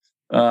enough.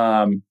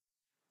 I'm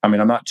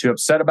not too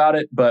upset about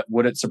it, but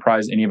would it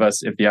surprise any of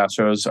us if the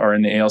Astros are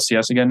in the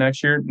ALCS again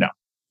next year? No.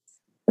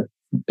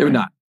 It would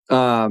not.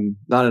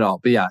 Not at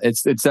all. But yeah,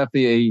 it's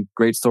definitely a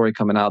great story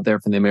coming out there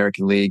from the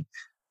American League.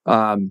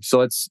 So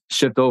let's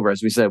shift over.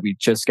 As we said, we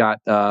just got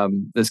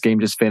this game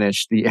just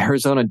finished. The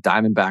Arizona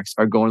Diamondbacks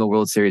are going to the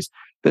World Series.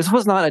 This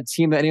was not a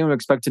team that anyone would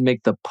expect to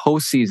make the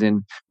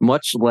postseason,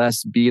 much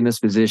less be in this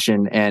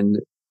position. And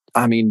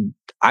I mean,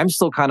 I'm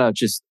still kind of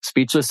just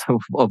speechless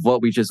of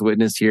what we just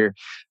witnessed here.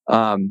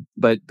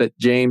 But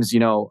James,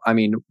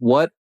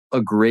 what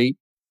a great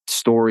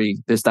story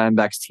this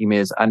Diamondbacks team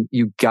is. And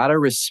you got to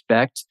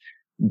respect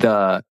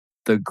the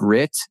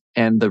grit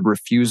and the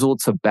refusal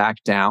to back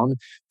down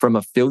from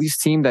a Phillies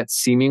team that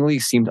seemingly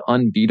seemed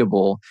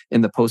unbeatable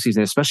in the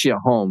postseason, especially at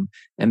home.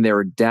 And they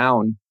were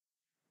down,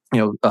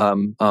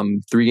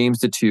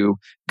 3-2,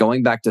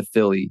 going back to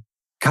Philly.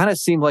 Kind of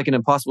seemed like an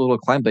impossible little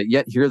climb, but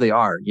yet here they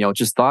are.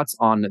 Just thoughts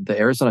on the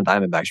Arizona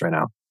Diamondbacks right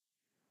now.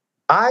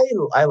 I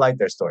like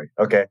their story.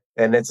 Okay.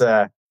 And it's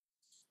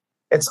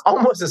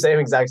almost the same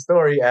exact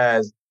story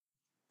as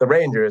the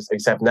Rangers,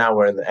 except now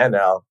we're in the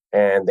NL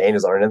and the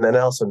Angels aren't in the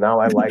NL. So now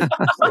I like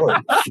the story.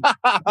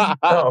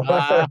 So,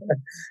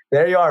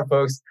 there you are,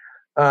 folks.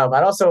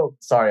 I'd also,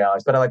 sorry,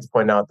 Alex, but I'd like to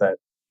point out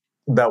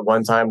that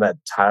one time that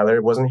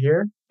Tyler wasn't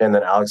here and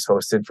then Alex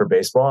hosted for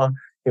baseball,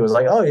 he was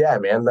like, oh yeah,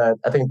 man,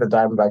 I think the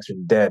Diamondbacks are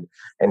dead.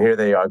 And here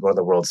they are going to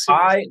the World Series.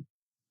 I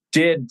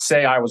did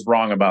say I was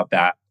wrong about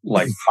that.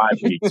 like 5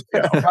 weeks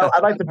ago.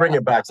 I'd like to bring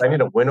it back. So I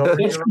need a win over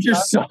you. You're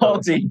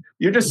salty.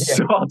 You're just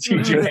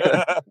salty, Jay.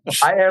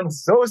 I am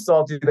so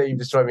salty that you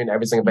destroyed me in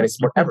every single fantasy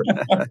sport ever.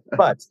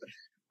 But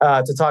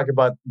to talk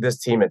about this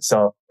team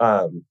itself,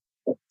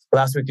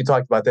 last week you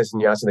talked about this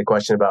and you asked me the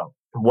question about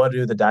what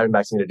do the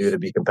Diamondbacks need to do to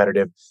be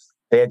competitive.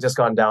 They had just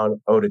gone down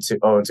 0-2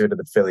 to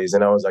the Phillies,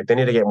 and I was like, they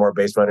need to get more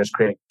base runners,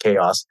 create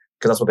chaos,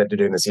 because that's what they had to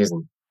do in the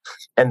season.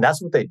 And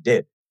that's what they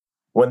did.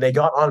 When they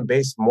got on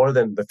base more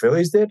than the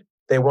Phillies did,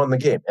 they won the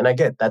game. And I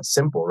get that's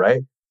simple,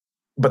 right?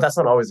 But that's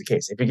not always the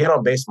case. If you get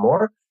on base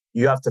more,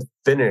 you have to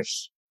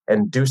finish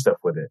and do stuff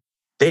with it.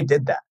 They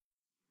did that.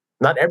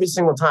 Not every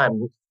single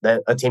time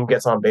that a team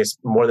gets on base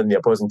more than the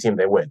opposing team,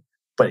 they win.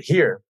 But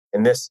here,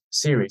 in this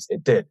series,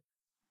 it did.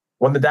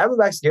 When the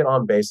Diamondbacks get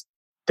on base,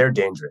 they're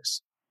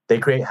dangerous. They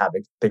create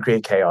havoc. They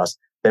create chaos.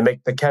 They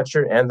make the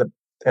catcher and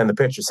the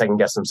pitcher second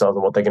guess themselves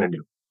on what they're going to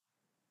do.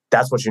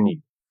 That's what you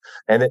need.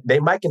 And they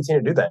might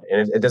continue to do that.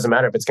 And it doesn't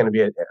matter if it's going to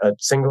be a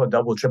single, a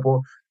double,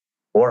 triple,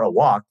 or a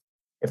walk.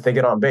 If they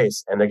get on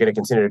base and they're going to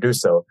continue to do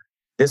so,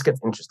 this gets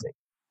interesting.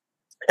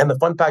 And the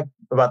fun fact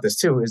about this,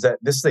 too, is that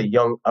this is a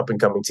young,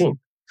 up-and-coming team.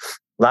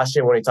 Last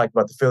year, when he talked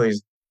about the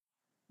Phillies,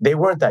 they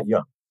weren't that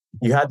young.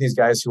 You had these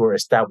guys who were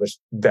established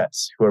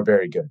vets who are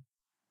very good.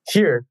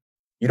 Here,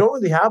 you don't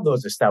really have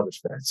those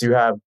established vets. You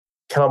have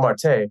Ketel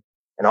Marte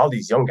and all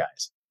these young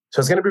guys. So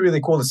it's going to be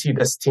really cool to see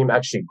this team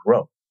actually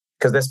grow,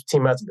 because this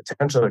team has the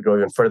potential to grow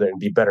even further and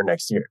be better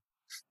next year.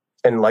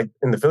 And like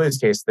in the Phillies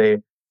case, they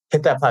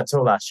hit that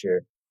plateau last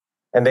year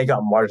and they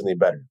got marginally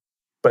better.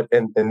 But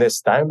in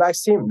this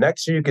Diamondbacks team,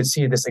 next year you could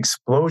see this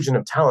explosion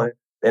of talent,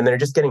 and they're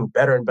just getting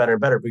better and better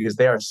and better because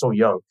they are so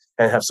young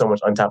and have so much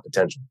untapped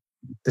potential.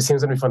 This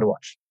team's going to be fun to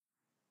watch.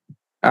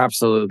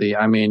 Absolutely.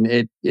 I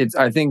mean, it's.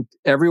 I think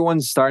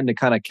everyone's starting to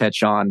kind of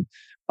catch on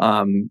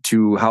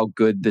to how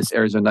good this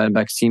Arizona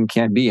Diamondbacks team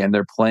can be, and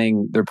they're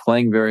playing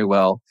very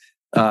well.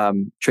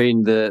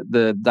 Trading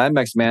the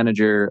Diamondbacks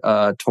manager,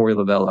 Torey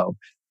Lovullo.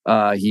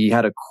 He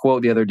had a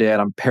quote the other day,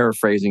 and I'm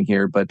paraphrasing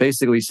here, but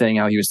basically saying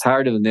how he was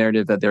tired of the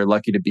narrative that they're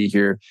lucky to be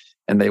here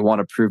and they want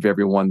to prove to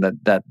everyone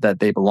that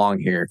they belong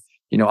here.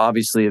 You know,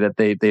 obviously that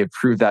they've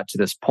proved that to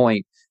this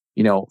point.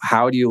 You know,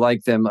 how do you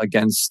like them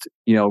against,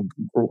 you know,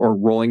 or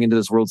rolling into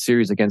this World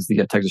Series against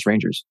the Texas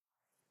Rangers?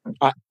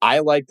 I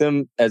like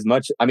them as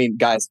much. I mean,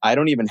 guys, I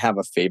don't even have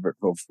a favorite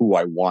of who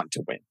I want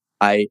to win.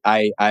 I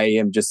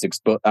am just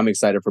I'm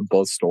excited for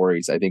both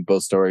stories. I think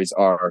both stories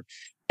are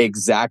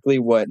exactly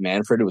what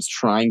Manfred was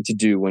trying to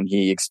do when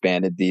he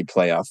expanded the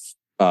playoff.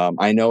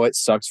 I know it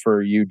sucks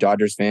for you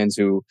Dodgers fans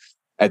who,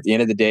 at the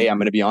end of the day, I'm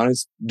going to be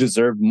honest,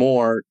 deserve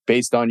more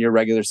based on your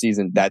regular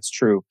season. That's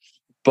true.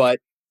 But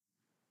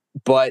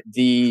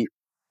the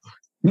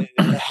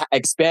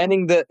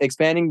expanding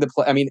the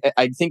play. I mean,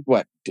 I think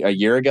a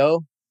year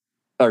ago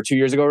or 2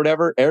 years ago or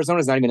whatever,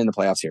 Arizona's not even in the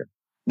playoffs here.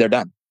 They're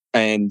done.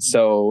 And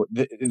so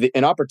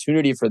an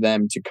opportunity for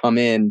them to come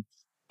in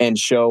and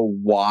show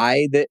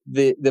why the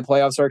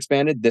playoffs are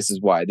expanded. This is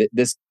why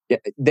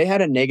they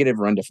had a negative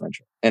run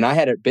differential, and I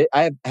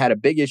have had a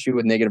big issue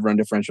with negative run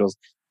differentials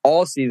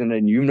all season.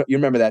 And you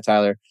remember that,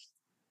 Tyler.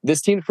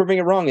 This team's proving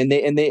it wrong, and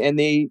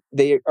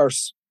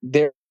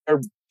they're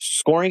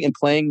scoring and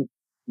playing,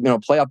 you know,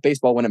 playoff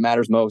baseball when it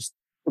matters most.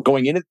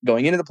 Going into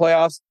the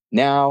playoffs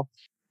now,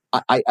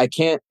 I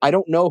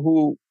don't know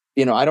who.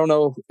 You know, I don't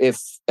know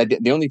if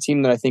the only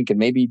team that I think could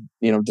maybe,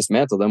 you know,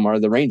 dismantle them are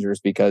the Rangers,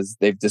 because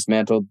they've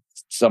dismantled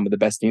some of the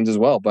best teams as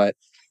well. But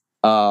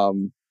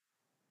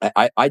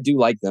I do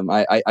like them.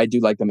 I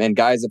do like them. And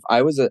guys,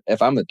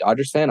 if I'm a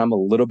Dodgers fan, I'm a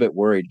little bit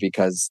worried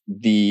because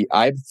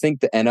I think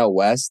the NL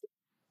West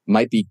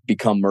might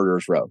become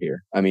murderer's row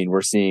here. I mean,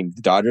 we're seeing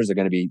the Dodgers are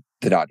going to be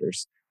the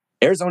Dodgers.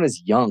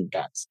 Arizona's young,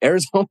 guys.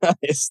 Arizona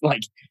is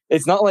like,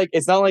 it's not like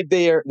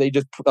they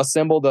just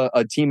assembled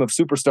a team of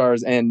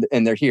superstars and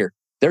they're here.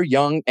 They're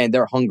young and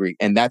they're hungry,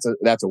 and that's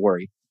a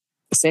worry.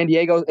 San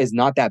Diego is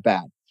not that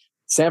bad.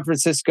 San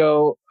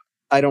Francisco,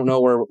 I don't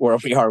know where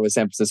we are with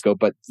San Francisco,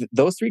 but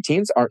those three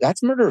teams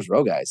that's murderer's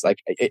row, guys. Like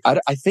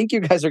I think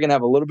you guys are going to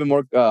have a little bit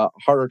more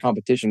harder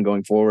competition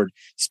going forward,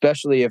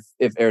 especially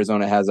if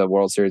Arizona has a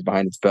World Series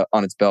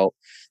on its belt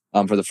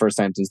for the first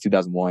time since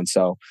 2001.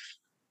 So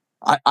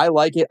I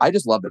like it. I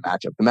just love the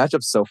matchup. The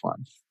matchup's so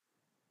fun.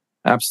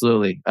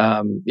 Absolutely.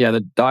 I think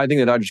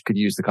the Dodgers could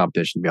use the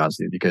competition, to be honest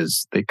with you,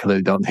 because they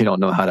clearly don't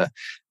know how to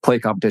play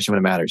competition when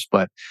it matters.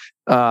 But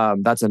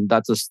that's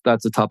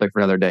a topic for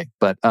another day.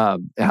 But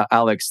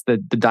Alex, the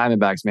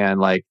Diamondbacks, man,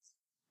 like,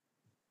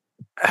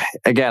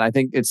 again, I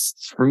think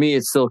for me,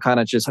 it's still kind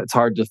of just, it's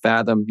hard to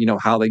fathom, you know,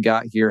 how they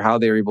got here, how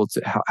they were able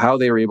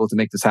to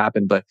make this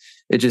happen. But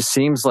it just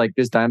seems like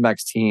this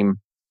Diamondbacks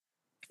team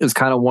is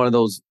kind of one of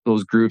those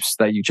groups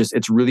that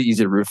it's really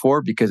easy to root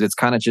for, because it's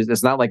kind of just,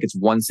 it's not like it's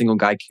one single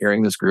guy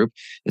carrying this group.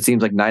 It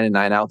seems like 9 and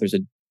 9 out,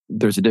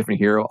 there's a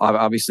different hero.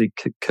 Obviously,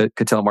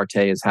 Ketel Marte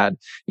has had,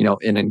 you know,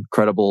 an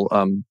incredible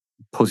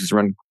postseason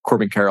run.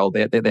 Corbin Carroll,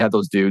 they have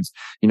those dudes,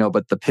 you know,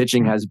 but the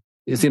pitching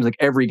it seems like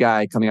every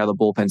guy coming out of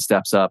the bullpen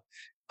steps up.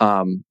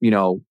 You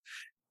know,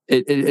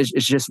 it's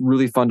just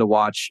really fun to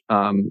watch.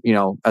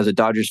 As a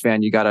Dodgers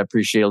fan, you got to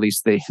appreciate at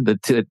least the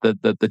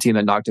team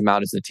that knocked him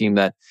out is the team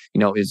that,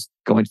 is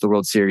going to the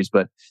World Series.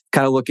 But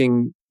kind of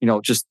looking,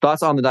 just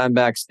thoughts on the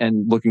Diamondbacks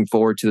and looking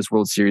forward to this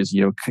World Series,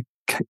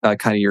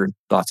 kind of your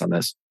thoughts on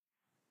this.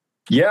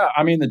 Yeah,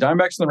 I mean, the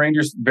Diamondbacks and the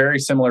Rangers, very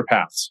similar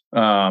paths.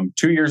 2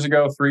 years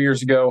ago, 3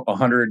 years ago,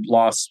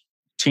 100-loss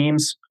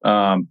teams.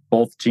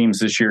 Both teams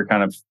this year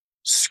kind of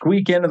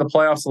squeak into the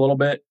playoffs a little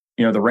bit.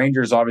 The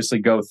Rangers obviously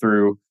go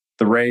through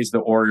the Rays, the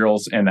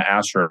Orioles, and the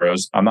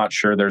Astros. I'm not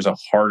sure there's a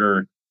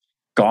harder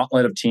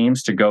gauntlet of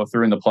teams to go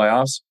through in the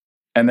playoffs.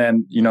 And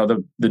then,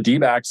 the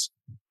D-backs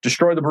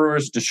destroy the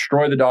Brewers,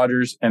 destroy the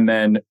Dodgers, and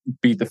then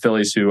beat the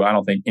Phillies, who I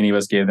don't think any of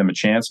us gave them a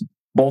chance.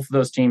 Both of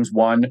those teams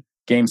won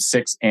Game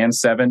 6 and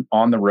 7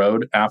 on the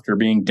road after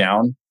being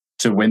down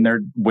to win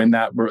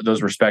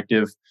those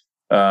respective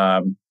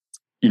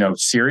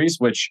series,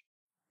 which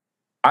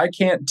I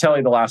can't tell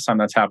you the last time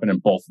that's happened in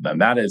both of them.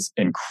 That is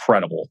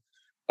incredible.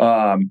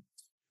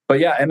 But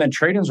yeah, and then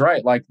Traden's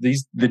right. Like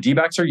the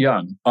D-backs are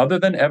young. Other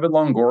than Evan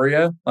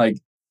Longoria, like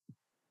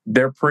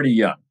they're pretty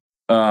young.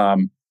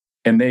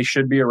 And they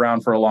should be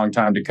around for a long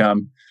time to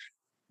come.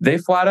 They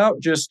flat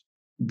out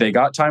they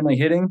got timely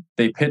hitting.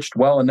 They pitched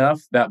well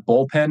enough. That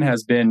bullpen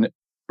has been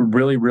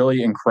really,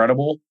 really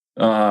incredible.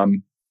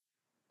 And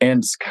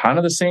it's kind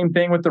of the same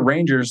thing with the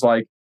Rangers.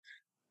 Like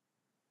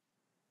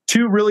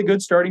 2 really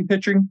good starting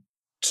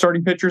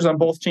pitchers on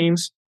both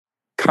teams.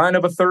 Kind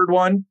of a third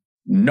one.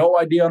 No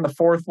idea on the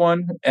fourth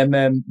one. And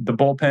then the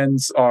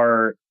bullpens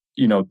are,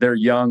 they're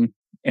young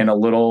and a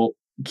little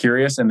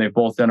curious, and they've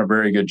both done a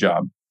very good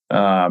job.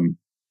 I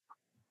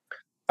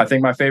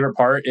think my favorite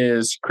part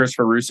is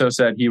Christopher Russo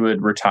said he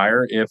would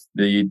retire if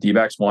the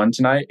D-backs won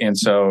tonight. And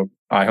so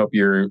I hope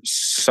you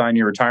sign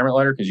your retirement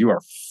letter because you are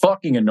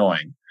fucking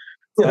annoying.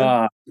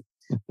 But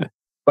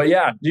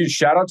yeah, dude,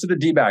 shout out to the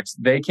D-backs.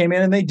 They came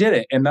in and they did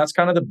it. And that's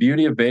kind of the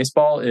beauty of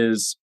baseball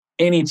is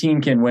any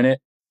team can win it.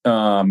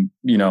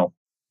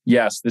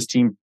 Yes, this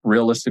team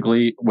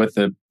realistically with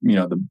the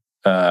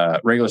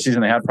regular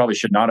season they had probably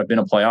should not have been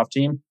a playoff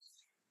team.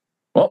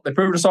 Well, they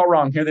proved us all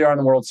wrong. Here they are in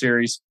the World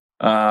Series.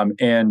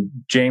 And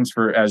James,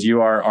 as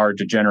you are our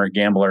degenerate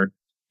gambler,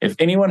 if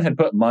anyone had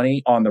put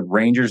money on the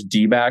Rangers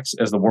D-backs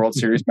as the World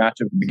Series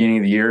match at the beginning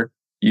of the year,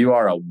 you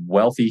are a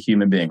wealthy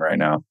human being right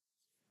now.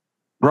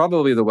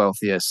 Probably the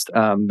wealthiest.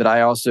 But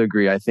I also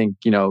agree. I think,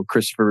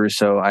 Christopher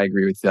Russo, I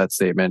agree with that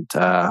statement.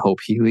 Hope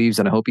he leaves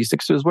and I hope he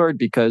sticks to his word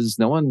because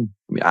I don't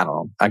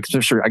know. I'm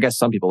sure, I guess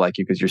some people like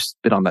you because you've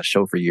been on that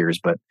show for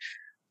years, but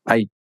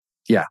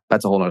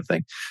that's a whole other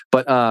thing.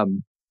 But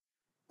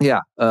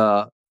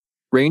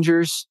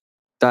Rangers,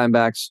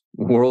 Diamondbacks,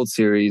 World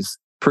Series,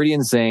 pretty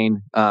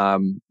insane.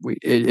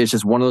 It's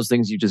just one of those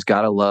things you just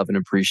got to love and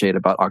appreciate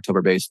about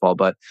October baseball.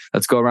 But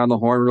let's go around the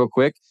horn real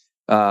quick.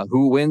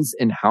 Who wins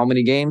in how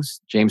many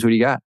games? James, who do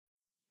you got?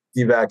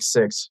 D-backs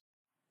 6.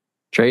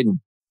 Traden.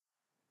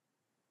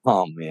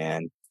 Oh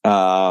man.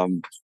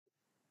 I'm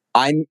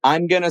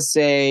gonna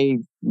say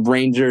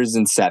Rangers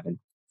in 7.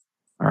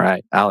 All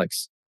right,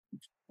 Alex.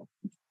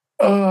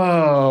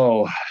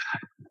 Oh,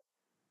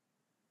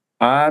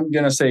 I'm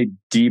gonna say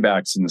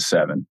D-backs in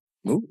 7.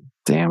 Ooh,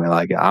 damn, I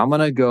like it. I'm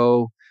gonna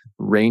go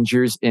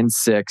Rangers in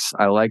 6.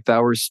 I like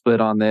that we're split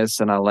on this,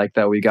 and I like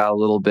that we got a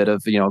little bit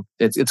of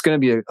it's going to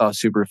be a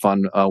super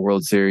fun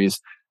World Series.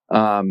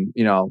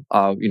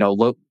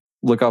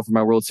 Look out for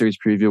my World Series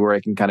preview where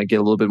I can kind of get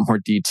a little bit more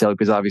detail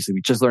because obviously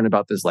we just learned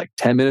about this like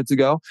 10 minutes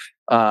ago.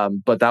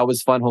 But that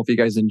was fun. Hopefully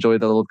you guys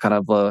enjoyed the little kind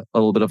of a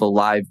little bit of a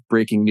live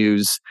breaking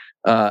news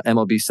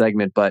MLB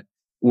segment. But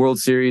World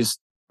Series,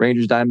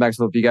 Rangers, Diamondbacks.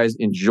 Hope you guys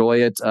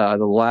enjoy it. The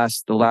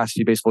last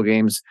few baseball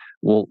games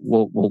we'll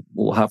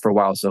have for a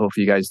while. So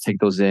hopefully you guys take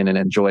those in and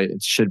enjoy it.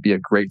 It should be a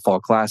great fall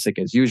classic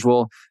as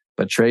usual.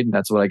 But Traden,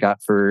 that's what I got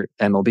for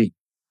MLB.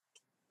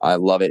 I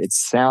love it. It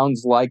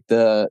sounds like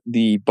the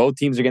both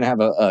teams are going to have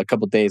a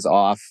couple of days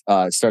off.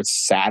 It starts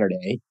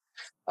Saturday,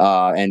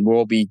 and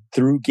we'll be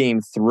through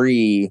Game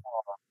 3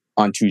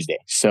 on Tuesday.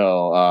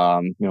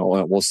 So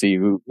we'll see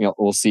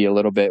we'll see a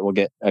little bit. We'll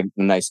get a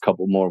nice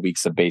couple more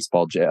weeks of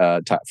baseball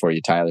for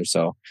you, Tyler.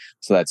 So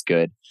that's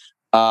good.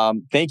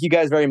 Thank you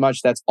guys very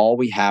much. That's all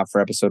we have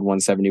for episode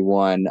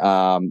 171.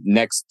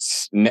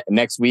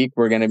 Next week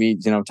we're going to be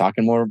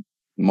talking more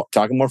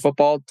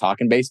football,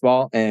 talking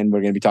baseball, and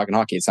we're going to be talking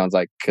hockey. It sounds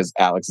like because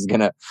Alex is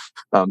going to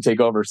take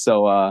over.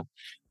 So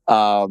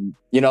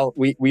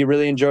we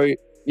really enjoy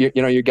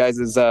your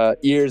guys'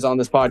 ears on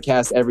this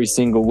podcast every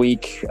single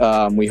week.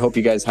 We hope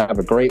you guys have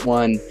a great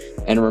one,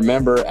 and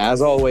remember,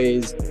 as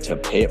always, to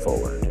pay it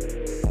forward.